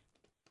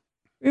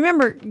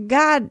 Remember,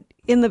 God,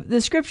 in the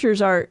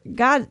scriptures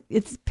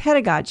it's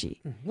pedagogy.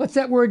 What's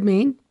that word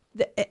mean?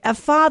 A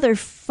father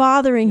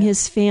fathering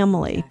his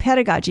family,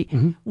 pedagogy.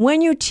 Mm-hmm.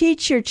 When you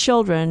teach your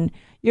children,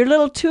 your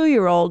little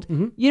 2-year-old,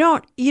 you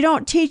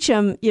don't teach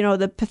them,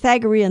 the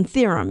Pythagorean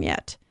theorem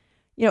yet.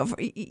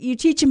 You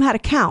teach them how to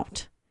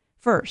count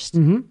first.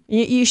 Mm-hmm.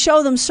 You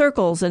show them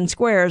circles and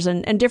squares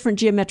and different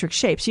geometric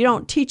shapes. You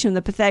don't teach them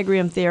the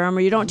Pythagorean theorem,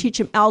 or you don't teach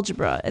them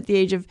algebra at the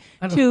age of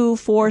 2,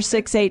 4,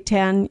 6, 8,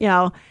 10.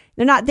 They're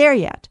not there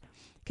yet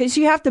because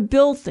you have to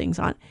build things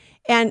on.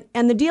 And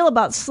the deal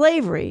about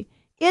slavery,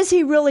 is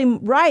he really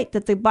right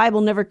that the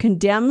Bible never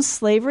condemns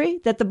slavery?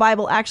 That the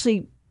Bible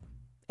actually,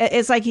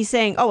 it's like he's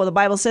saying, oh, well, the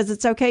Bible says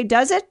it's okay.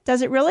 Does it?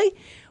 Does it really?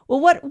 Well,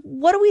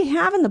 what do we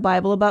have in the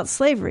Bible about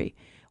slavery?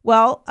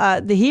 Well,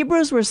 the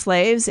Hebrews were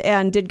slaves,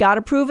 and did God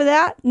approve of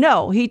that?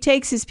 No, he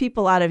takes his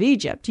people out of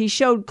Egypt. He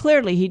showed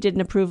clearly he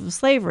didn't approve of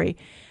slavery.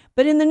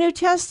 But in the New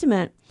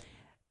Testament,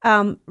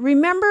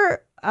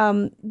 remember,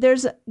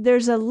 there's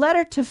a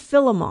letter to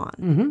Philemon.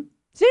 Mm-hmm.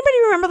 Does anybody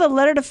remember the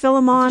letter to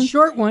Philemon? It's a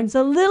short one. It's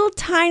a little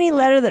tiny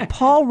letter that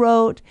Paul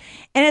wrote,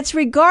 and it's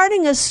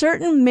regarding a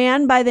certain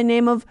man by the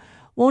name of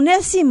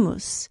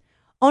Onesimus.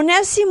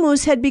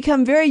 Onesimus had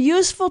become very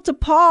useful to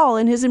Paul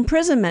in his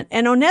imprisonment,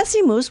 and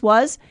Onesimus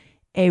was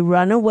a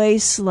runaway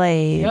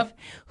slave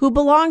who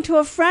belonged to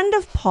a friend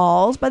of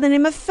Paul's by the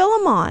name of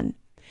Philemon.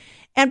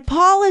 And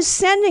Paul is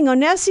sending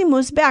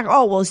Onesimus back.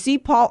 Oh, well, see,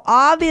 Paul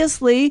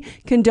obviously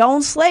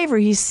condones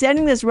slavery. He's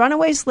sending this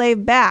runaway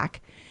slave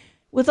back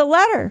with a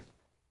letter.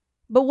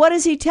 But what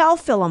does he tell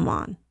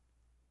Philemon?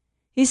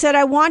 He said,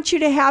 I want you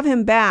to have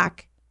him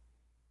back,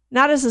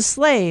 not as a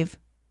slave,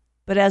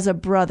 but as a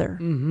brother.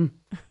 Mm-hmm.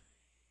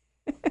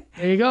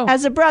 There you go.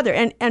 As a brother.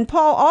 And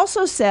Paul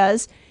also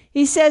says,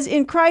 he says,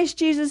 in Christ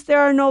Jesus, there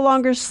are no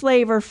longer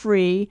slave or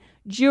free.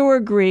 Jew or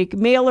Greek,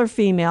 male or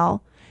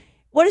female.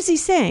 What is he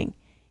saying?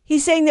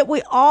 He's saying that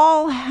we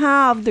all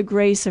have the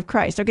grace of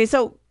Christ. Okay,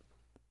 so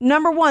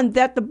number one,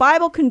 that the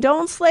Bible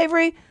condones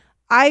slavery.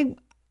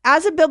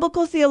 As a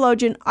biblical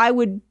theologian, I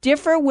would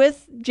differ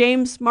with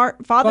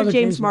Father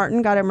James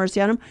Martin, God have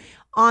mercy on him,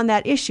 on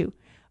that issue.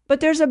 But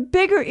there's a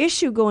bigger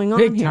issue going on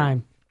here. Big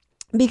time.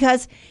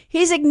 Because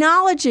he's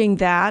acknowledging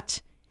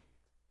that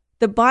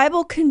the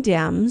Bible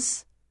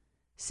condemns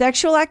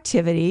sexual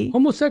activity.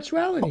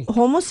 Homosexuality.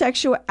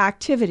 Homosexual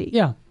activity.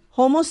 Yeah.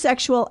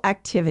 Homosexual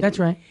activity. That's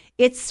right.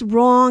 It's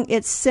wrong.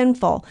 It's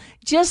sinful.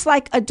 Just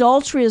like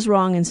adultery is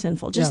wrong and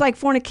sinful. Just like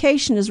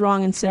fornication is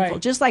wrong and sinful.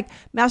 Right. Just like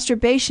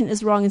masturbation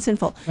is wrong and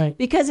sinful. Right.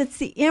 Because it's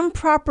the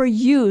improper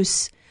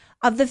use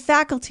of the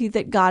faculty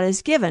that God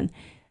has given.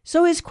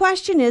 So his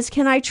question is,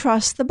 can I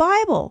trust the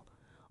Bible?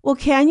 Well,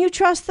 can you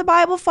trust the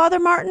Bible, Father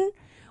Martin?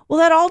 Well,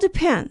 that all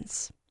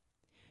depends.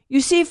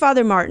 You see,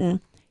 Father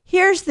Martin,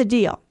 here's the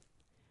deal.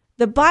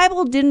 The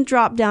Bible didn't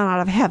drop down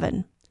out of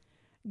heaven.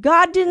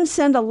 God didn't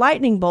send a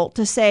lightning bolt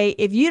to say,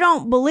 if you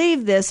don't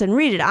believe this and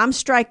read it, I'm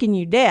striking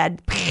you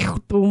dead.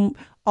 Boom.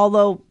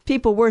 Although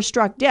people were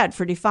struck dead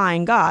for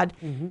defying God.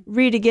 Mm-hmm.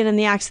 Read again in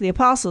the Acts of the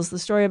Apostles, the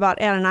story about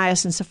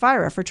Ananias and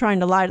Sapphira for trying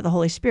to lie to the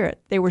Holy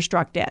Spirit. They were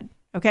struck dead.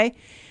 Okay?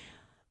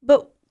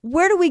 But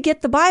where do we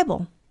get the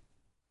Bible?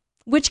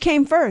 Which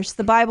came first,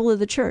 the Bible or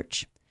the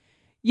church?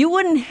 You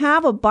wouldn't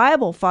have a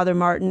Bible, Father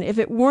Martin, if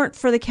it weren't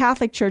for the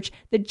Catholic Church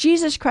that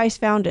Jesus Christ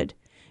founded.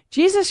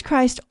 Jesus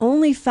Christ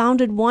only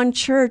founded one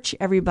church,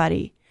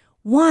 everybody.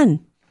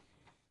 One.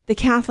 The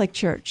Catholic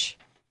Church.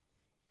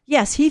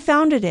 Yes, he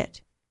founded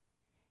it.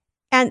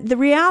 And the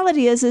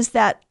reality is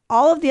that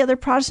all of the other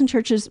Protestant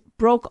churches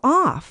broke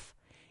off.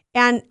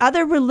 And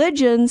other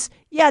religions,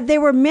 they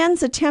were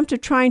men's attempt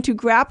at trying to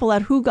grapple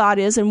at who God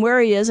is and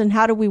where he is and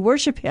how do we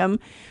worship him.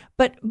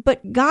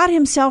 But God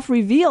himself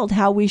revealed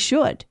how we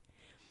should.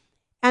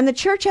 And the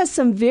church has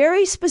some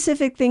very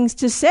specific things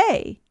to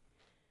say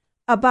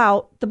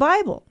about the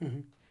Bible.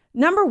 Mm-hmm.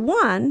 Number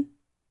one,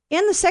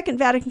 in the Second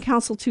Vatican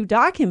Council II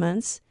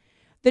documents,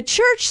 the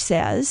church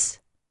says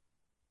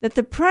that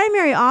the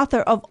primary author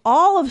of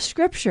all of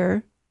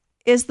Scripture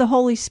is the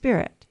Holy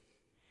Spirit.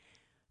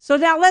 So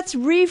now let's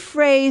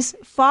rephrase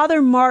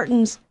Father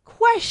Martin's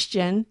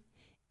question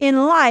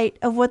in light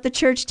of what the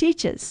church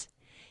teaches.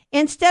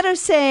 Instead of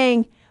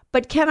saying,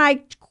 but can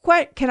I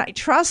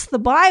trust the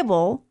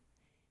Bible?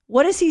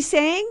 What is he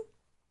saying?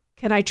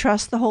 Can I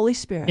trust the Holy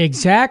Spirit?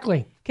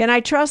 Exactly. Can I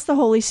trust the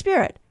Holy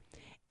Spirit?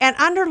 And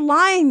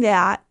underlying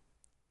that,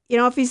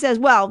 if he says,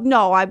 well,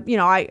 no, I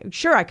can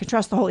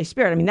trust the Holy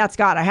Spirit. I mean, that's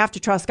God. I have to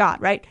trust God,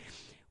 right?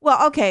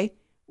 Well, okay.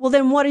 Well,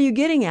 then what are you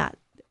getting at?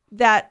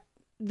 That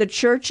the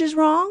church is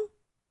wrong?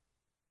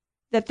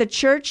 That the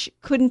church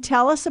couldn't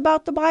tell us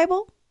about the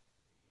Bible?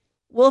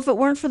 Well, if it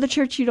weren't for the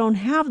church, you don't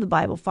have the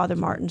Bible, Father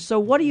Martin. So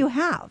what do you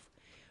have?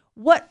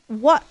 What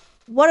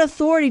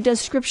authority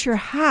does Scripture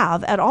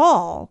have at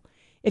all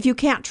if you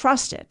can't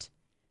trust it?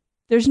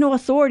 There's no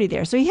authority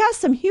there. So he has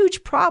some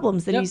huge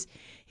problems that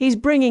he's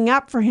bringing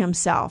up for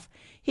himself.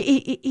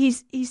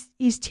 He's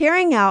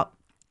tearing out,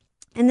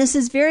 and this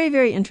is very,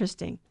 very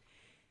interesting.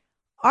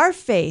 Our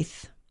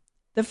faith,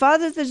 the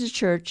fathers of the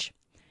church,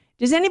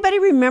 does anybody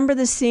remember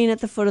the scene at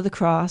the foot of the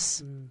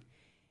cross?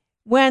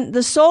 When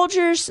the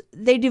soldiers,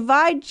 they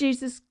divide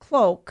Jesus'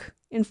 cloak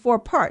in 4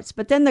 parts,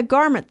 but then the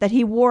garment that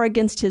he wore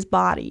against his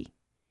body,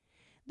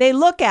 they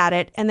look at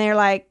it and they're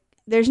like,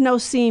 there's no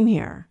seam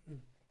here.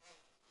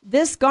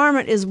 This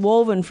garment is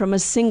woven from a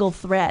single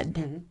thread.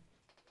 Mm-hmm.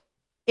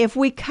 If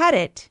we cut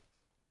it,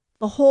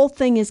 the whole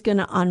thing is going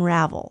to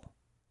unravel.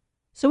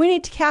 So we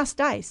need to cast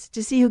dice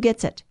to see who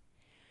gets it.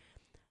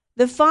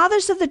 The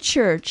fathers of the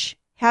church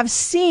have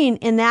seen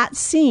in that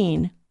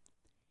scene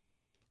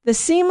the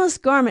seamless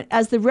garment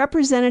as the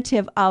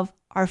representative of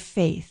our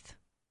faith.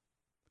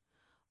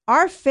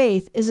 Our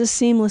faith is a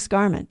seamless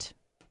garment.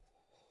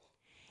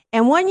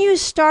 And when you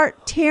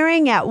start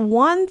tearing at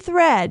one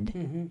thread,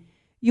 mm-hmm.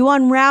 you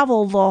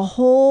unravel the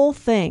whole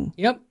thing.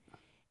 Yep.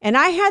 And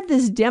I had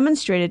this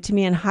demonstrated to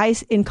me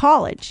in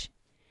college,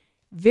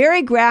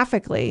 very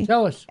graphically.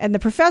 Tell us. And the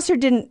professor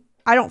didn't,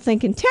 I don't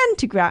think, intend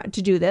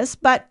to do this,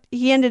 but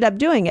he ended up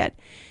doing it.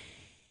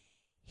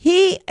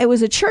 It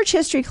was a church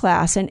history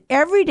class, and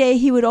every day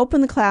he would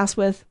open the class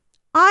with,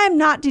 I'm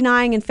not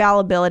denying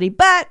infallibility,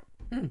 but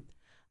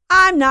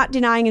I'm not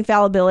denying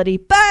infallibility,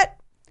 but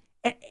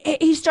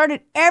he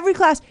started every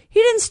class. He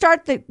didn't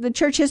start the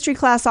church history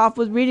class off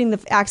with reading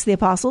the Acts of the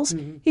Apostles.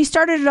 Mm-hmm. He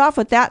started it off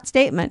with that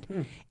statement.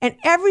 And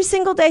every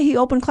single day he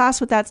opened class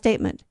with that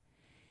statement.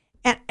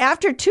 And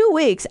after 2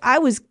 weeks, I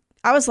was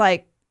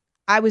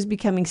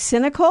becoming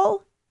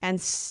cynical and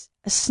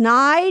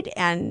snide,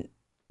 and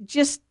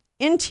just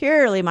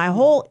interiorly, my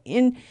whole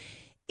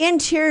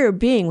interior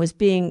being was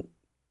being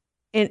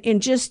in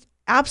just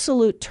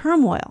absolute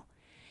turmoil.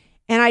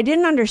 And I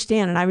didn't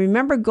understand. And I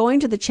remember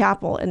going to the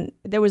chapel, and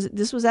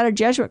this was at a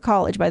Jesuit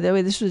college, by the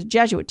way. This was a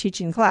Jesuit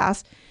teaching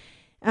class,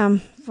 one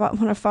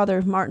of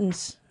Father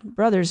Martin's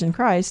brothers in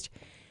Christ.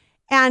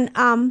 And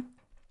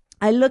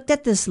I looked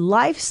at this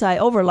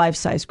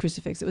life-size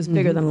crucifix. It was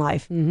bigger than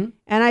life. Mm-hmm.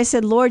 And I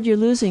said, Lord, you're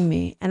losing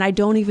me. And I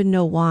don't even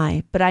know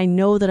why, but I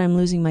know that I'm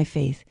losing my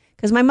faith.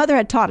 Because my mother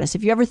had taught us,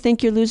 if you ever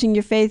think you're losing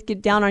your faith,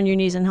 get down on your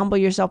knees and humble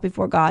yourself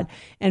before God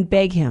and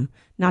beg him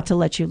not to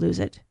let you lose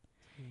it.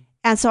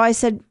 And so I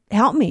said,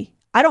 help me.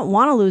 I don't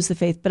want to lose the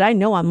faith, but I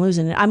know I'm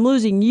losing it. I'm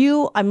losing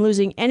you. I'm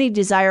losing any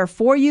desire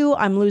for you.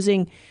 I'm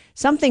losing,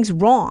 something's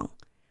wrong.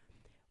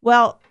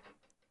 Well,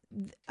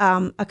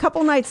 a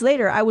couple nights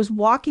later, I was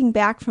walking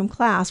back from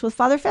class with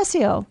Father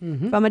Fessio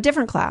from a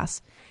different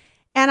class.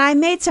 And I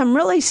made some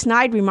really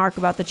snide remark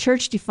about the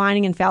church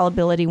defining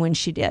infallibility when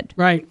she did.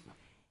 Right.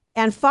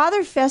 And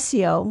Father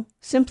Fessio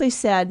simply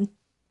said, and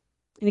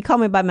he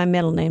called me by my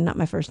middle name, not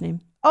my first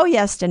name, oh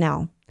yes,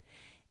 Danelle.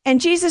 And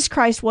Jesus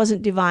Christ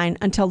wasn't divine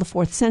until the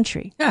 4th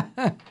century.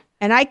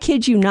 And I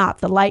kid you not,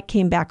 the light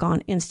came back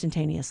on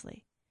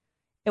instantaneously.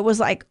 It was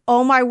like,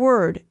 oh my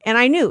word. And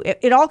I knew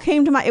it all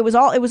came to it was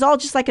all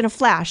just like in a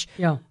flash.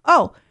 Yeah.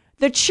 Oh,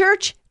 the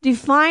church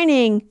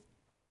defining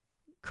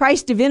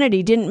Christ's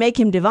divinity didn't make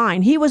him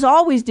divine. He was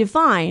always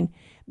divine,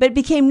 but it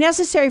became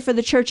necessary for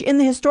the church in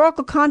the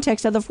historical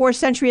context of the 4th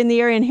century and the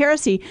Arian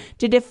heresy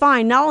to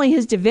define not only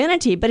his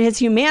divinity, but his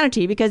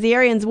humanity, because the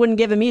Arians wouldn't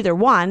give him either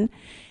one.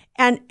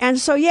 And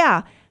so,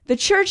 yeah, the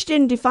church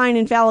didn't define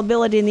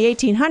infallibility in the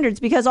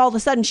 1800s because all of a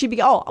sudden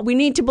we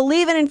need to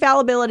believe in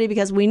infallibility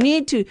because we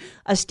need to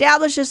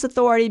establish this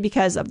authority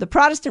because of the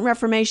Protestant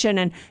Reformation.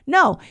 And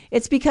no,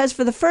 it's because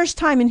for the first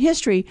time in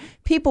history,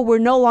 people were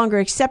no longer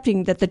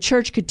accepting that the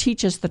church could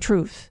teach us the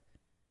truth.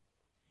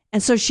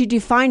 And so she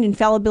defined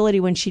infallibility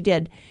when she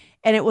did.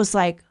 And it was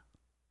like,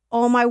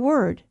 oh my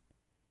word.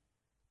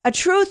 A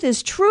truth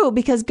is true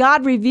because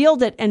God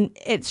revealed it, and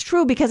it's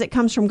true because it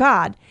comes from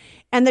God.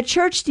 And the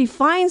church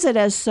defines it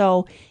as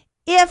so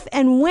if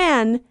and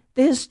when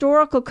the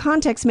historical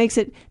context makes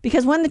it,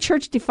 because when the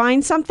church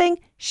defines something,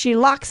 she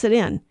locks it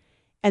in.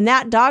 And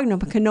that dogma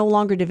can no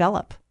longer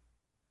develop.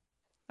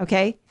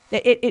 Okay?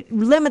 It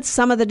limits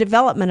some of the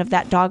development of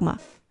that dogma.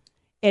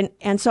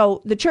 And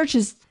so the church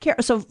is,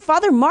 so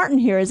Father Martin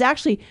here is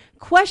actually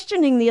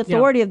questioning the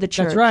authority of the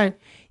church. That's right.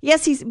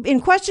 Yes, he's in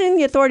questioning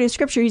the authority of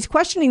Scripture. He's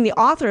questioning the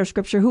author of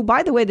Scripture, who,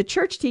 by the way, the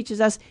church teaches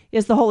us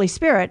is the Holy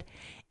Spirit.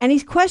 And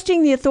he's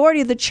questioning the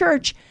authority of the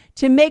church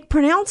to make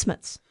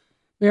pronouncements.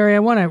 Mary, I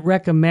want to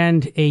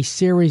recommend a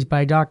series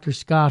by Dr.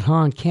 Scott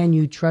Hahn, Can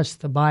You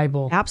Trust the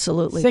Bible?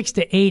 Absolutely. 6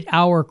 to 8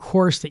 hour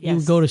course that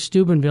you go to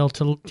Steubenville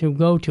to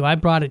go to. I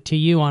brought it to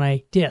you on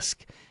a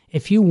disc.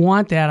 If you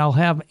want that, I'll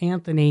have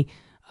Anthony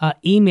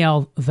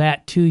email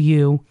that to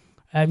you.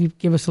 You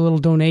give us a little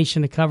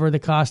donation to cover the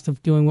cost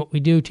of doing what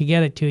we do to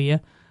get it to you.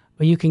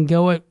 But you can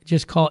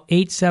just call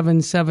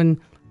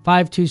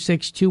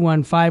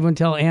 877-526-2151 and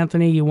tell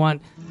Anthony you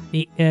want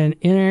the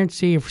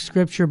Inerrancy of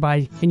Scripture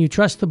by Can You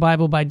Trust the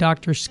Bible by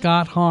Dr.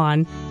 Scott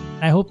Hahn.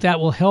 I hope that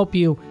will help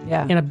you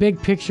in a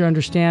big picture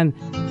understand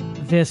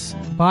this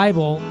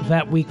Bible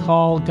that we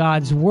call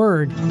God's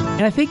Word.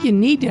 And I think you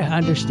need to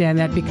understand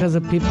that because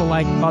of people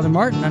like Father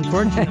Martin,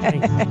 unfortunately.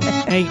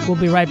 Hey, we'll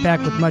be right back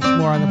with much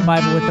more on the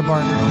Bible with the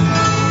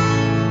Barbers.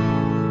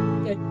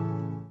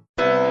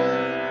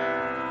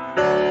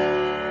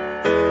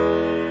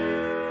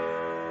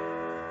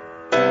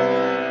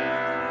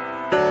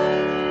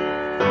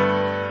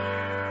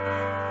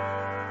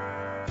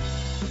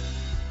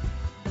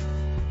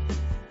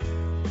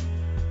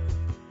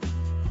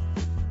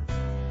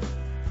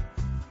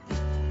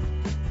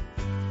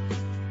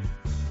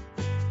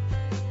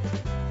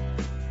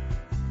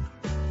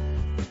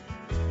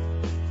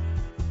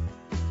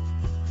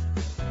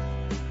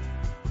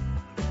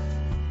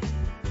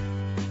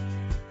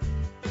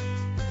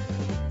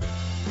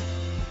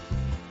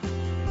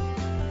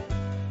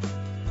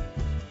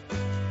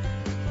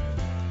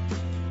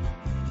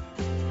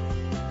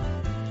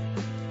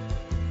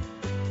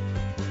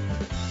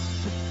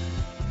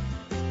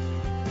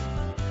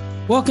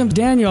 Welcome,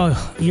 Daniel.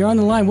 You're on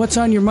the line. What's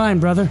on your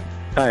mind, brother?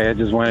 Hi, I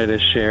just wanted to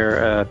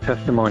share a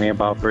testimony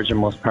about Virgin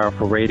Most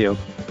Powerful Radio.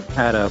 I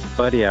had a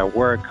buddy at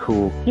work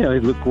who, he's a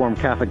lukewarm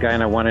Catholic guy,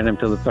 and I wanted him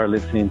to start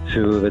listening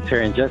to the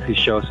Terry and Jesse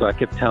show, so I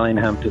kept telling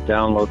him to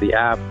download the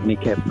app, and he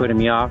kept putting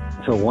me off.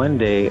 So one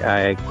day,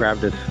 I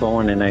grabbed his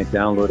phone and I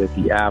downloaded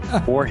the app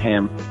for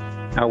him.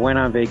 I went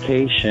on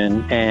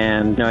vacation,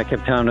 and I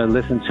kept telling him to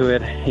listen to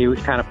it. He was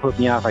kind of put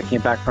me off. I came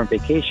back from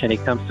vacation. He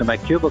comes to my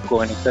cubicle,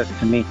 and he says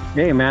to me,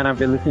 "Hey, man, I've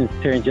been listening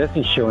to Terry and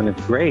Jesse's show, and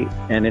it's great."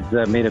 And it's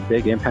made a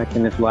big impact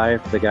in his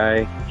life. The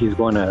guy, he's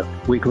going to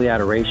weekly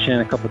adoration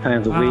a couple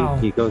times a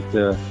week. He goes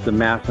to the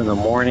Mass in the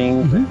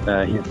morning.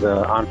 Mm-hmm. He's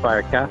an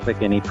on-fire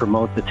Catholic, and he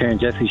promotes the Terry and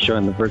Jesse show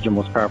on the Virgin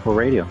Most Powerful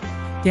Radio.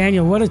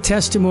 Daniel, what a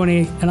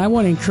testimony. And I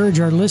want to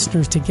encourage our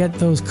listeners to get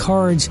those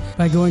cards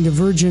by going to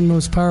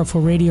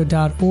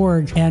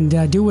virginmostpowerfulradio.org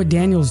and do what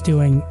Daniel's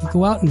doing.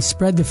 Go out and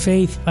spread the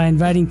faith by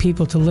inviting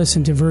people to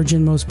listen to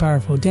Virgin Most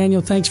Powerful.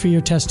 Daniel, thanks for your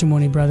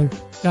testimony, brother.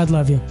 God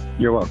love you.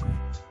 You're welcome.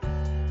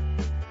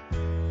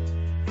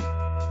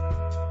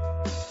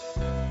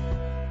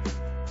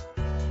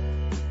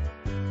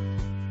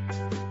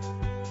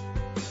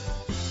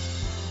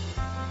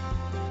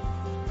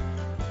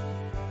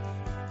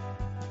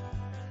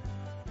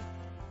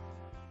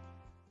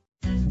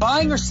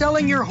 Buying or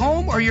selling your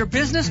home or your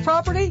business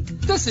property?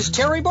 This is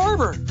Terry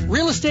Barber.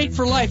 Real Estate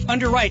for Life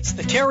underwrites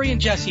the Terry and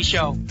Jesse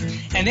Show.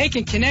 And they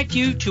can connect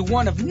you to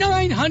one of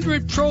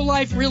 900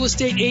 pro-life real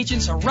estate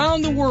agents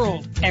around the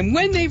world. And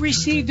when they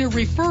receive their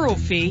referral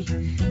fee,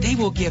 they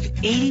will give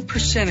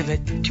 80% of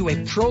it to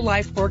a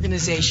pro-life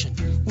organization.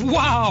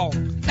 Wow!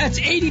 That's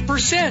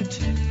 80%!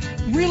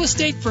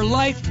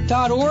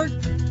 realestateforlife.org,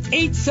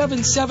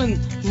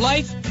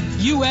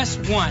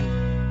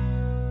 877-LIFE-US1.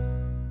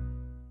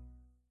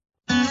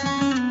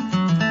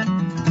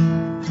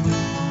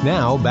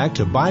 Now back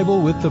to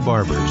Bible with the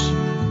Barbers.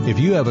 If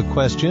you have a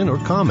question or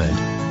comment,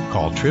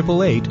 call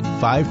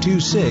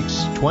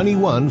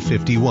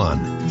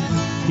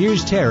 888-526-2151.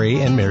 Here's Terry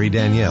and Mary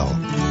Danielle.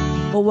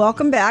 Well,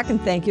 welcome back, and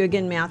thank you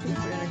again, Matthew,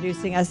 for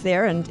introducing us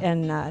there. And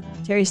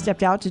Terry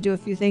stepped out to do a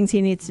few things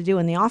he needs to do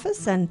in the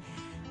office, and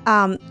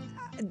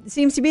it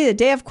seems to be the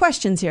day of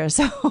questions here.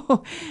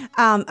 So,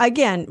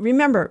 again,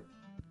 remember,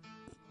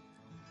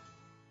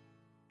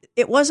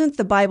 it wasn't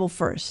the Bible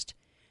first.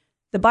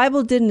 The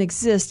Bible didn't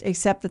exist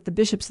except that the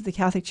bishops of the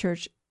Catholic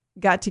Church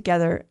got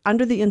together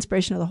under the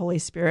inspiration of the Holy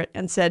Spirit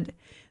and said,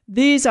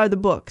 these are the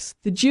books.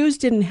 The Jews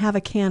didn't have a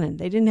canon.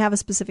 They didn't have a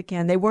specific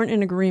canon. They weren't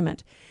in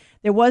agreement.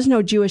 There was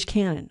no Jewish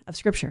canon of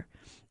Scripture.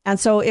 And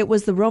so it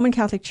was the Roman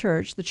Catholic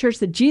Church, the church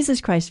that Jesus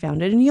Christ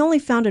founded, and he only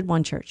founded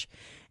one church.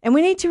 And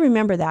we need to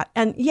remember that.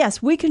 And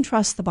yes, we can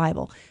trust the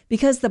Bible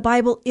because the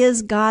Bible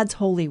is God's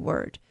holy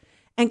word.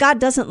 And God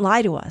doesn't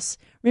lie to us.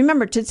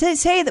 Remember, to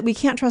say that we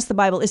can't trust the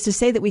Bible is to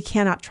say that we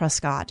cannot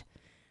trust God.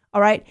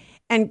 All right?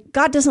 And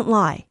God doesn't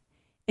lie.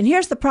 And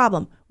here's the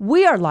problem.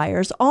 We are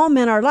liars. All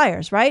men are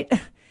liars, right?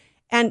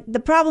 And the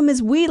problem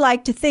is we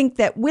like to think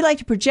that we like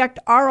to project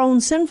our own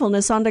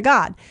sinfulness onto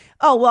God.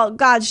 Oh, well,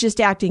 God's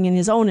just acting in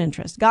his own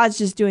interest. God's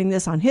just doing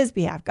this on his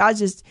behalf. God's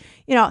just,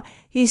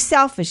 he's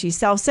selfish. He's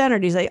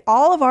self-centered. He's like,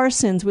 all of our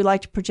sins we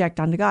like to project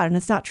onto God. And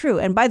it's not true.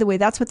 And by the way,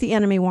 that's what the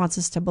enemy wants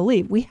us to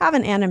believe. We have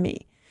an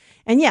enemy.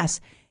 And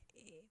yes,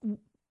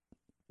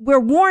 we're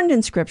warned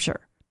in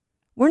Scripture.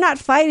 We're not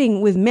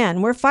fighting with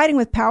men. We're fighting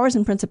with powers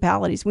and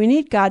principalities. We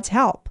need God's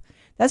help.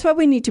 That's why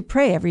we need to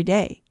pray every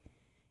day.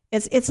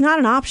 It's not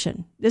an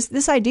option.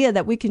 This idea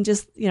that we can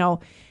just,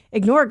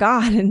 ignore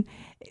God and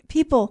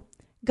people,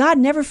 God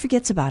never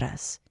forgets about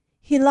us.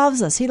 He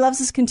loves us. He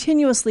loves us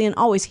continuously and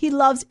always. He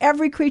loves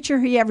every creature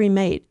he ever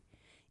made,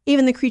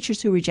 even the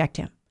creatures who reject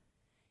him.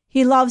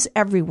 He loves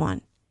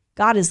everyone.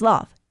 God is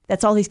love.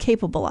 That's all he's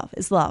capable of,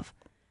 is love.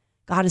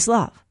 God is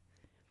love.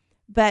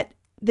 But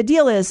the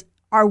deal is,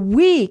 are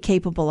we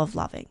capable of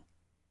loving?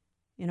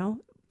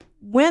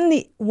 When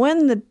the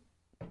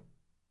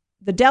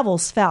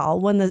devils fell,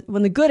 when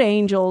the good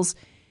angels,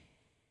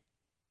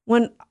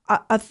 when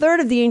a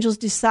third of the angels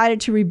decided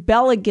to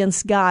rebel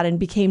against God and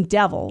became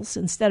devils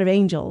instead of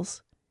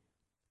angels,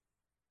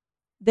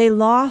 they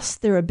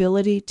lost their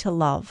ability to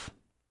love.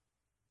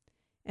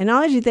 And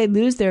not only did they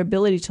lose their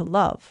ability to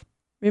love,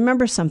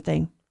 remember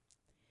something.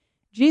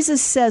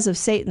 Jesus says of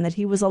Satan that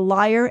he was a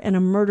liar and a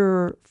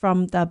murderer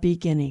from the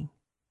beginning.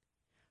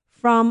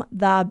 From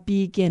the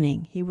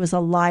beginning, he was a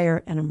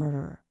liar and a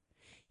murderer.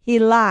 He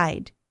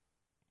lied.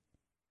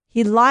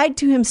 He lied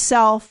to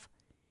himself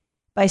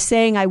by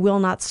saying, I will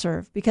not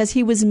serve, because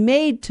he was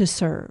made to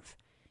serve.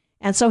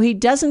 And so he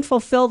doesn't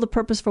fulfill the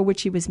purpose for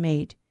which he was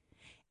made.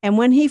 And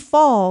when he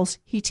falls,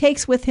 he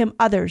takes with him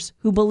others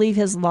who believe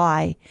his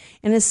lie.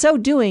 And in so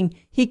doing,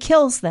 he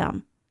kills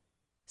them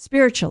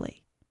spiritually.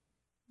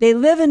 They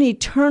live in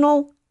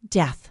eternal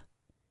death.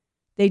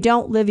 They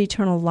don't live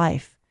eternal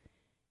life.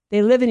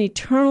 They live in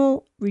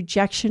eternal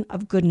rejection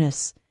of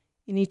goodness,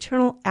 in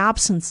eternal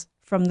absence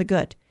from the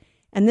good.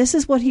 And this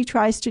is what he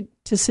tries to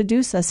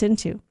seduce us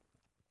into.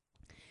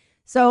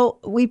 So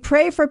we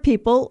pray for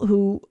people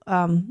who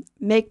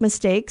make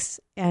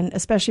mistakes, and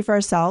especially for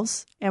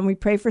ourselves. And we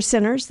pray for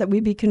sinners that we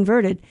be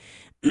converted.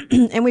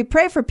 And we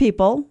pray for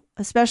people,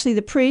 especially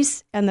the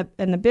priests and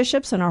the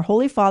bishops and our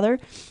Holy Father,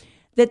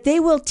 that they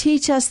will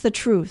teach us the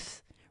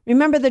truth.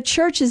 Remember, the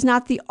church is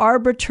not the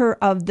arbiter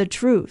of the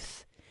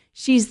truth.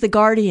 She's the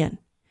guardian.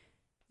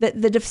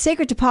 The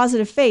sacred deposit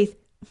of faith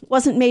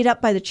wasn't made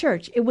up by the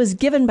church. It was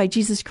given by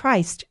Jesus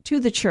Christ to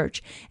the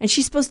church, and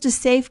she's supposed to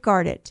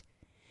safeguard it.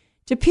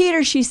 To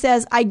Peter, she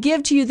says, I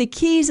give to you the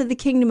keys of the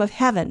kingdom of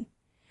heaven.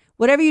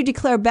 Whatever you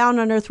declare bound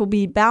on earth will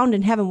be bound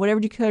in heaven. Whatever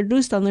you declare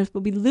loosed on earth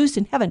will be loosed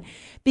in heaven.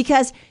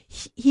 Because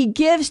he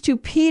gives to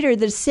Peter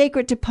the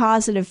sacred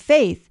deposit of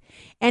faith.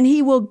 And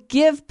he will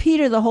give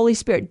Peter the Holy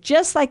Spirit.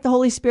 Just like the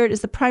Holy Spirit is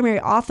the primary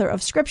author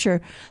of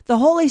Scripture, the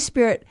Holy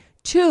Spirit,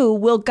 too,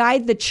 will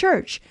guide the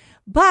church.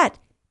 But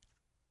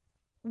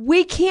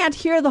we can't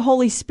hear the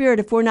Holy Spirit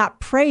if we're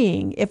not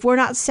praying, if we're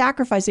not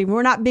sacrificing, if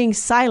we're not being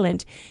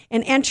silent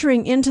and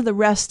entering into the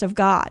rest of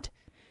God.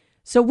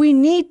 So we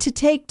need to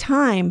take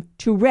time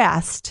to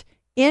rest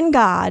in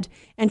God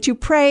and to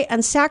pray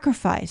and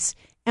sacrifice.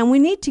 And we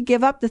need to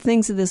give up the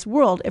things of this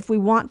world if we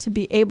want to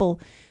be able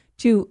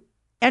to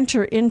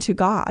enter into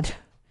God.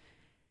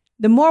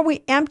 The more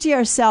we empty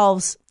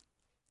ourselves,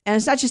 and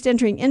it's not just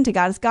entering into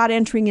God, it's God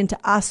entering into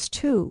us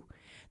too.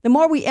 The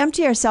more we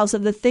empty ourselves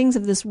of the things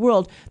of this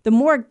world, the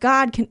more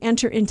God can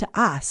enter into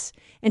us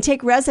and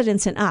take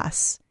residence in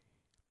us.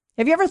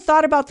 Have you ever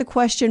thought about the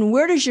question,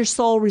 where does your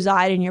soul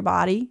reside in your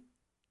body?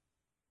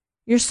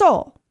 Your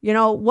soul.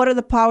 What are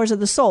the powers of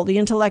the soul? The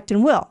intellect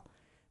and will.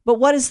 But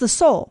what is the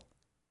soul?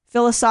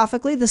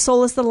 Philosophically, the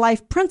soul is the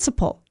life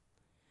principle.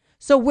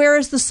 So where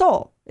is the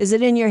soul? Is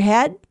it in your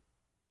head?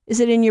 Is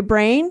it in your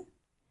brain?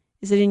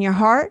 Is it in your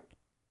heart?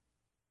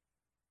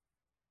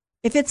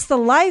 If it's the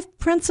life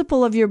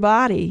principle of your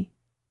body,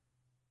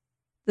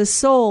 the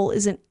soul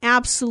is in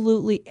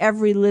absolutely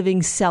every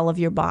living cell of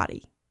your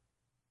body.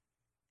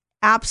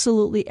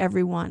 Absolutely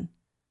every one.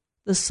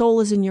 The soul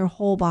is in your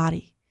whole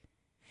body.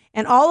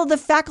 And all of the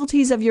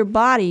faculties of your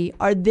body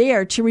are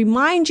there to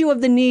remind you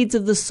of the needs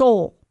of the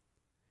soul.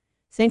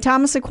 St.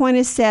 Thomas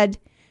Aquinas said,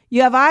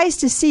 you have eyes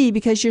to see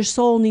because your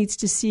soul needs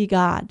to see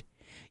God.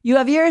 You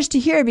have ears to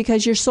hear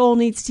because your soul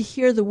needs to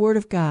hear the word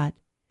of God.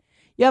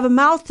 You have a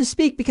mouth to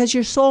speak because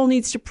your soul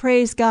needs to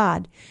praise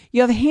God.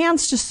 You have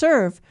hands to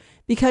serve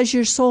because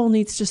your soul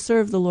needs to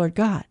serve the Lord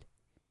God.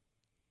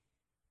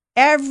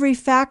 Every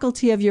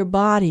faculty of your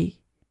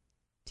body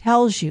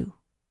tells you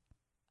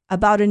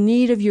about a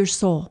need of your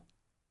soul.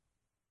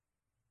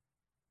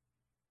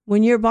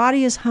 When your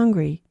body is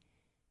hungry,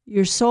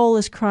 your soul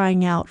is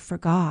crying out for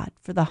God,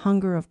 for the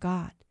hunger of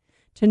God,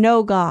 to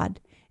know God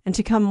and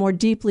to come more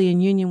deeply in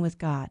union with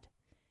God.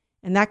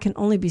 And that can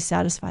only be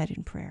satisfied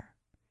in prayer.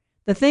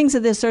 The things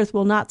of this earth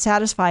will not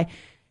satisfy.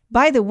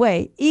 By the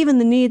way, even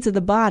the needs of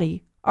the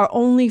body are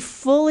only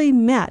fully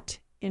met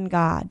in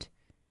God.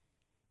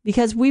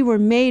 Because we were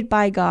made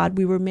by God,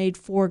 we were made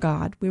for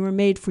God, we were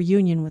made for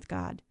union with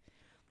God.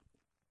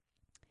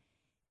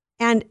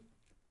 And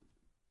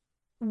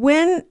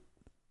when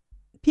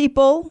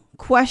people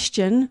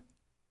question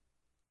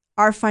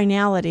our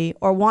finality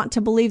or want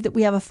to believe that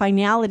we have a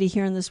finality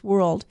here in this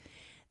world,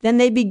 then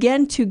they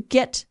begin to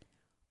get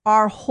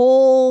our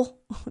whole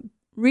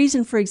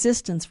reason for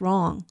existence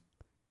wrong.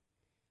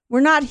 We're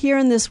not here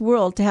in this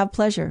world to have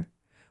pleasure.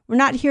 We're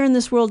not here in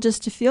this world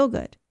just to feel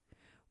good.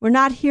 We're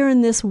not here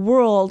in this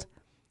world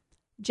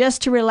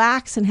just to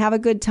relax and have a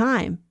good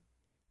time.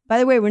 By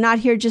the way, we're not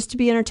here just to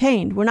be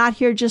entertained. We're not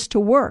here just to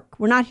work.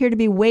 We're not here to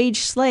be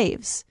wage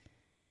slaves.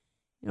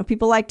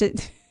 People like to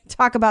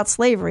talk about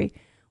slavery.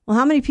 Well,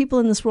 how many people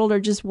in this world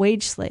are just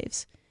wage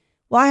slaves?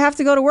 Well, I have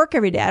to go to work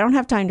every day. I don't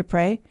have time to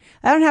pray.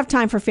 I don't have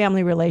time for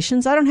family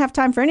relations. I don't have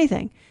time for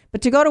anything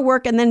but to go to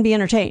work and then be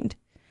entertained.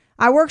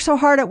 I work so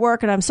hard at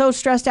work and I'm so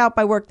stressed out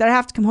by work that I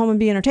have to come home and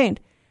be entertained.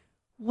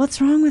 What's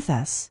wrong with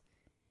us?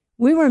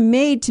 We were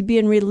made to be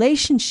in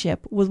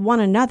relationship with one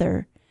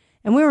another,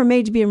 and we were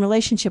made to be in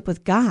relationship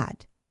with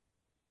God.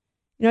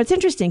 It's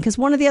interesting because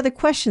one of the other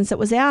questions that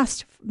was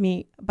asked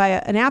me by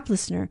an app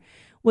listener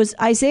was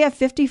Isaiah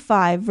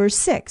 55, verse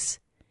 6.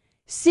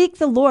 Seek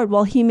the Lord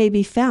while he may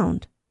be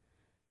found.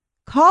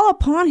 Call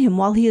upon him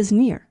while he is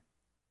near.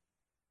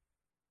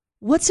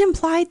 What's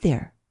implied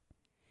there?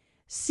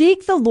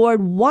 Seek the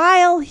Lord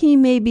while he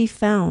may be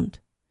found.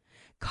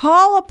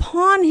 Call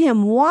upon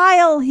him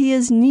while he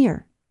is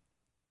near.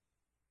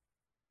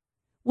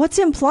 What's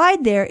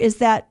implied there is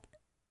that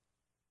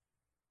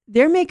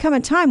there may come a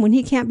time when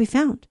he can't be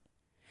found.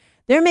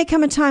 There may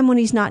come a time when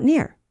he's not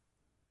near.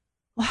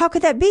 Well, how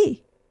could that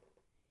be?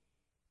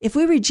 If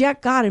we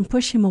reject God and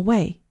push him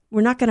away,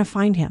 we're not going to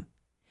find him.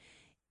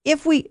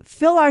 If we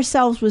fill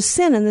ourselves with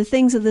sin and the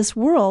things of this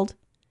world,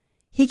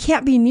 he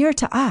can't be near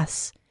to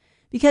us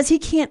because he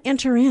can't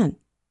enter in.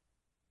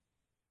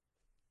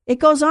 It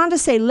goes on to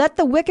say, let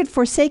the wicked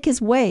forsake his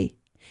way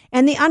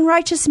and the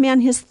unrighteous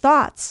man his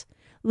thoughts.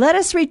 Let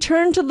us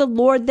return to the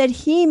Lord that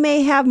he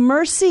may have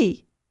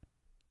mercy,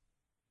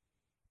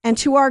 and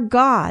to our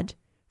God,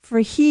 for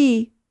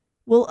he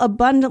will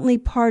abundantly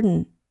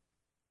pardon.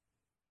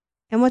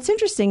 And what's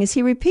interesting is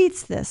he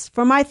repeats this.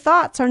 For my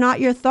thoughts are not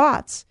your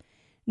thoughts,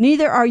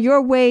 neither are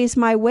your ways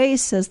my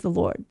ways, says the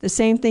Lord. The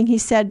same thing he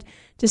said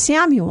to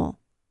Samuel.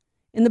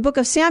 In the book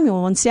of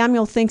Samuel, when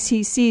Samuel thinks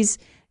he sees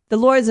the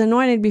Lord's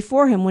anointed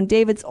before him, when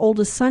David's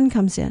oldest son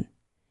comes in.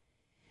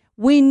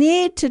 We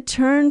need to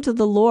turn to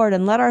the Lord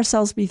and let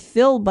ourselves be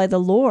filled by the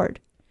Lord.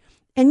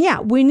 And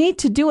we need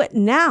to do it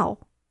now.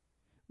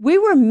 We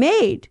were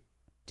made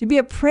to be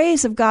a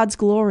praise of God's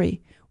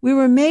glory. We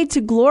were made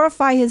to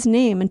glorify his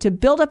name and to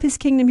build up his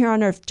kingdom here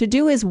on earth, to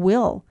do his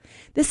will.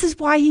 This is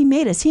why he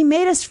made us. He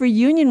made us for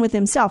union with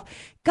himself.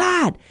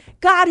 God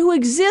who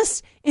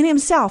exists in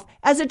himself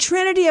as a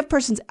trinity of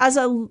persons, as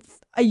a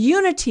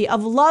unity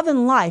of love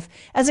and life,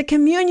 as a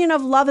communion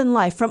of love and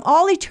life from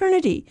all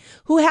eternity,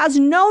 who has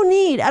no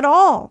need at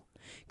all,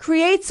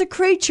 creates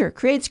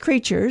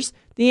creatures,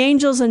 the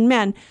angels and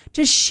men,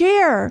 to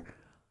share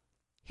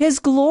his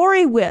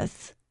glory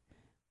with,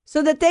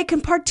 so that they can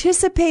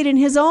participate in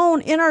his own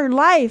inner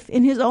life,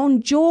 in his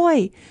own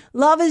joy.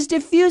 Love is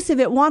diffusive.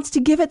 It wants to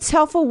give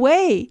itself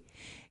away.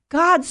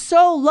 God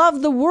so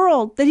loved the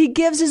world that he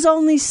gives his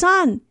only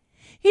son.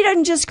 He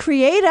doesn't just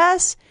create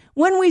us.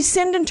 When we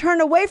sinned and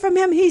turned away from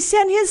him, he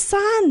sent his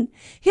son,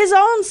 his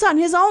own son,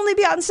 his only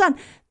begotten son,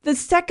 the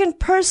second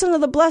person of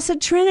the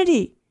Blessed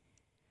Trinity.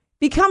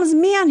 becomes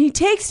man. He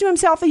takes to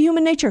himself a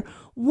human nature.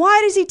 Why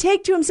does he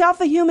take to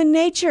himself a human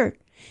nature?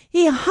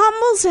 He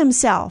humbles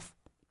himself.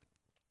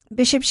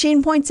 Bishop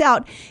Sheen points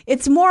out,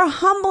 it's more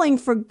humbling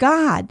for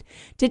God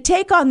to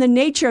take on the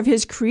nature of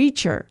his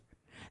creature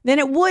than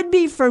it would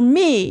be for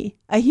me,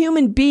 a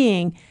human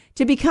being,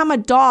 to become a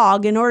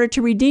dog in order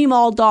to redeem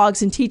all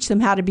dogs and teach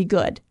them how to be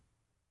good.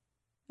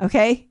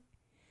 Okay?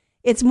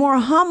 It's more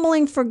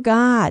humbling for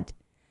God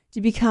to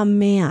become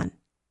man.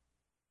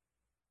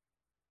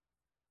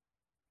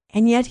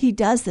 And yet he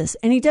does this.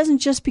 And he doesn't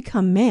just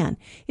become man.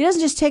 He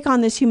doesn't just take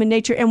on this human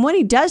nature. And when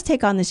he does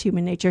take on this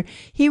human nature,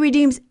 he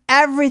redeems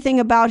everything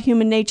about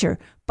human nature.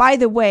 By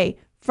the way,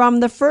 from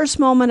the first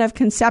moment of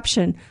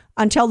conception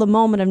until the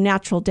moment of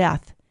natural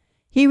death,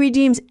 he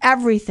redeems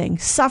everything: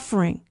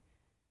 suffering,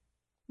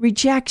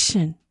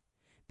 rejection,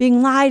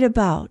 being lied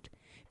about,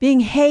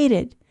 being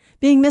hated,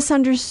 being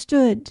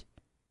misunderstood.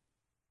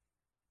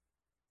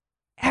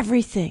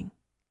 Everything.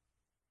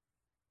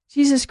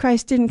 Jesus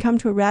Christ didn't come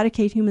to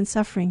eradicate human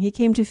suffering. He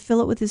came to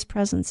fill it with his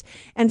presence.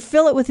 And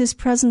fill it with his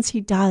presence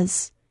he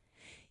does.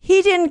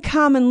 He didn't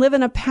come and live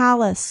in a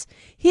palace.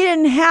 He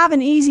didn't have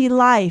an easy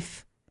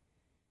life.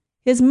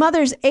 His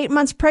mother's 8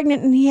 months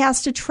pregnant, and he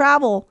has to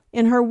travel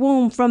in her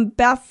womb from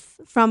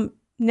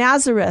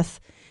Nazareth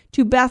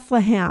to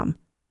Bethlehem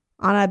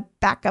on the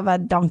back of a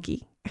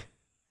donkey.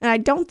 And I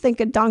don't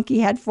think a donkey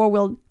had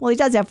he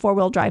does have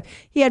four-wheel drive.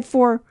 He had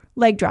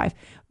 4-leg drive,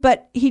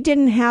 but he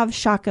didn't have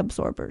shock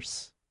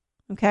absorbers.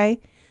 Okay?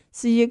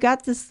 So you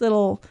got this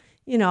little,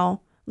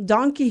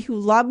 donkey who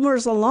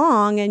lumbers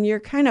along, and you're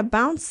kind of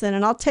bouncing.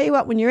 And I'll tell you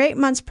what, when you're 8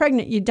 months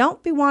pregnant, you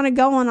don't want to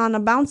go on a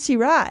bouncy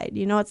ride.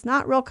 It's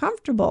not real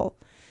comfortable.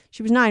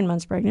 She was 9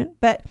 months pregnant.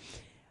 But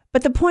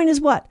the point is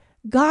what?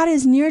 God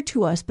is near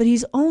to us, but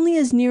he's only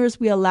as near as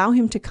we allow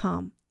him to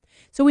come.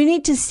 So we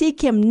need to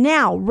seek him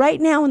now, right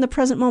now in the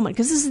present moment,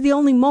 because this is the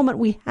only moment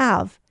we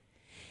have.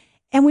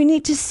 And we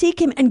need to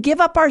seek him and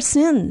give up our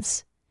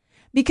sins,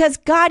 because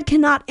God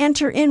cannot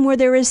enter in where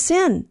there is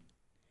sin.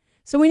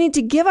 So we need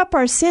to give up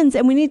our sins,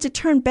 and we need to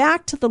turn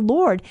back to the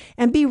Lord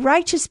and be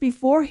righteous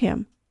before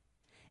him.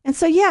 And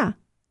so,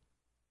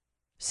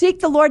 seek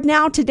the Lord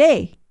now,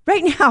 today,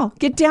 right now.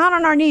 Get down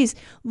on our knees.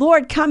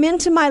 Lord, come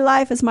into my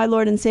life as my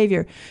Lord and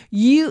Savior.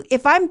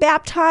 If I'm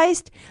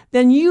baptized,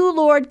 then you,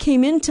 Lord,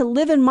 came in to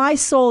live in my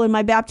soul in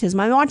my baptism.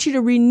 I want you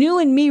to renew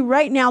in me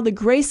right now the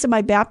grace of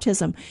my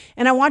baptism.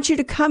 And I want you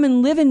to come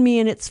and live in me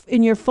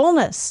in your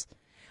fullness.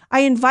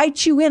 I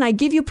invite you in. I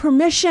give you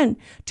permission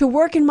to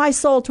work in my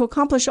soul, to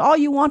accomplish all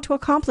you want to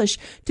accomplish,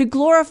 to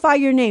glorify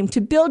your name, to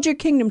build your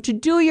kingdom, to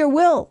do your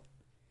will,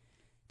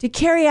 to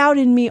carry out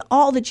in me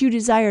all that you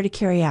desire to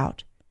carry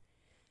out.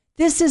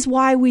 This is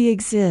why we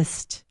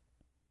exist.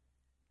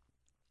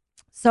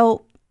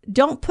 So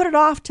don't put it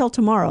off till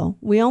tomorrow.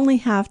 We only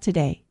have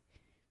today.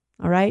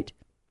 All right?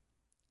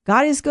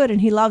 God is good,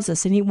 and he loves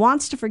us, and he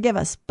wants to forgive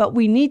us, but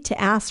we need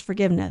to ask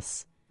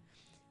forgiveness.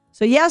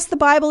 So yes, the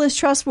Bible is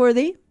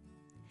trustworthy.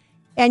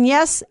 And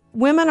yes,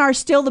 women are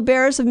still the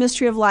bearers of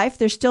mystery of life.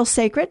 They're still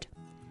sacred,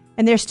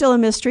 and they're still a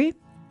mystery.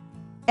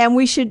 And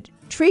we should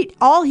treat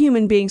all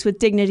human beings with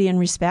dignity and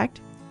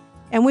respect.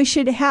 And we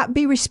should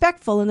be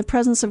respectful in the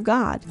presence of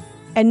God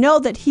and know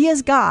that he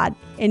is God.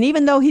 And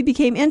even though he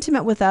became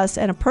intimate with us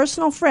and a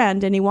personal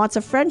friend, and he wants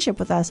a friendship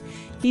with us,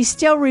 he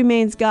still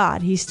remains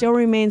God. He still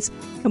remains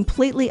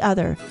completely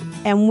other.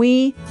 And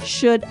we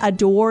should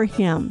adore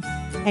him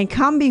and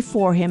come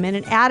before him in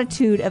an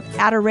attitude of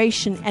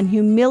adoration and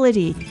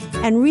humility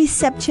and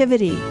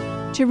receptivity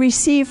to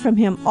receive from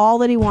him all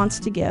that he wants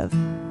to give.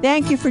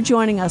 Thank you for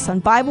joining us on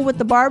Bible with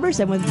the Barbers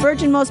and with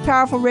Virgin Most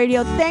Powerful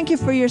Radio. Thank you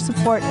for your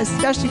support,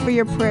 especially for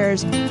your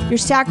prayers, your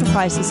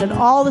sacrifices, and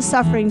all the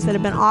sufferings that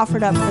have been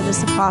offered up for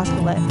this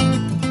apostolate.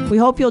 We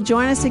hope you'll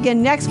join us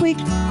again next week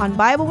on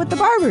Bible with the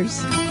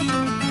Barbers.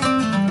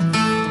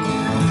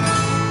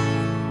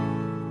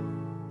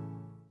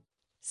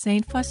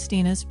 St.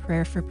 Faustina's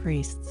Prayer for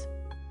Priests.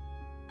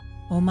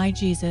 O my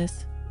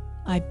Jesus,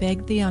 I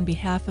beg thee on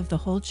behalf of the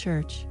whole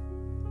Church,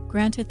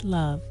 grant it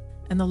love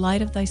and the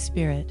light of thy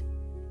Spirit,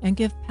 and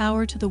give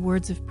power to the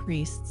words of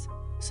priests,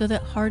 so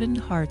that hardened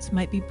hearts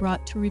might be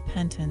brought to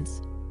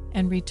repentance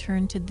and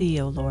return to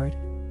thee, O Lord.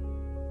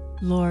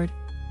 Lord,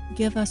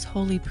 give us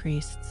holy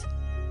priests.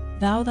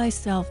 Thou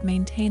thyself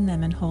maintain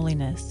them in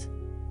holiness.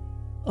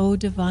 O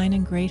divine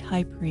and great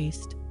High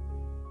Priest,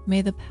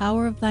 may the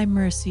power of thy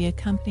mercy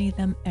accompany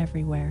them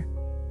everywhere,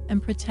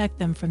 and protect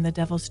them from the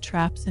devil's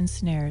traps and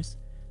snares,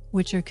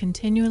 which are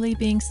continually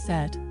being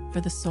set for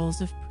the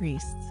souls of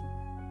priests.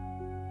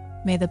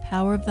 May the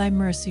power of thy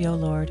mercy, O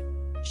Lord,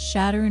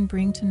 shatter and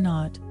bring to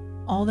naught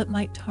all that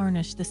might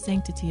tarnish the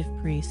sanctity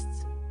of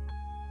priests.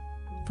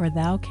 For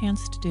thou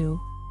canst do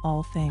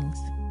all things.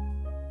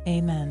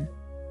 Amen.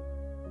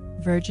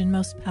 Virgin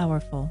most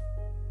powerful,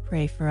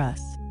 pray for us.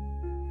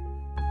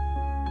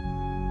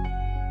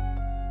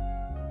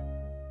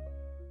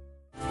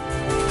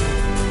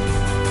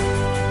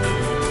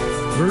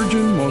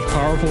 Virgin Most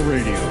Powerful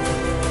Radio,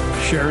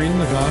 sharing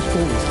the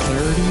gospel with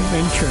clarity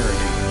and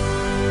charity.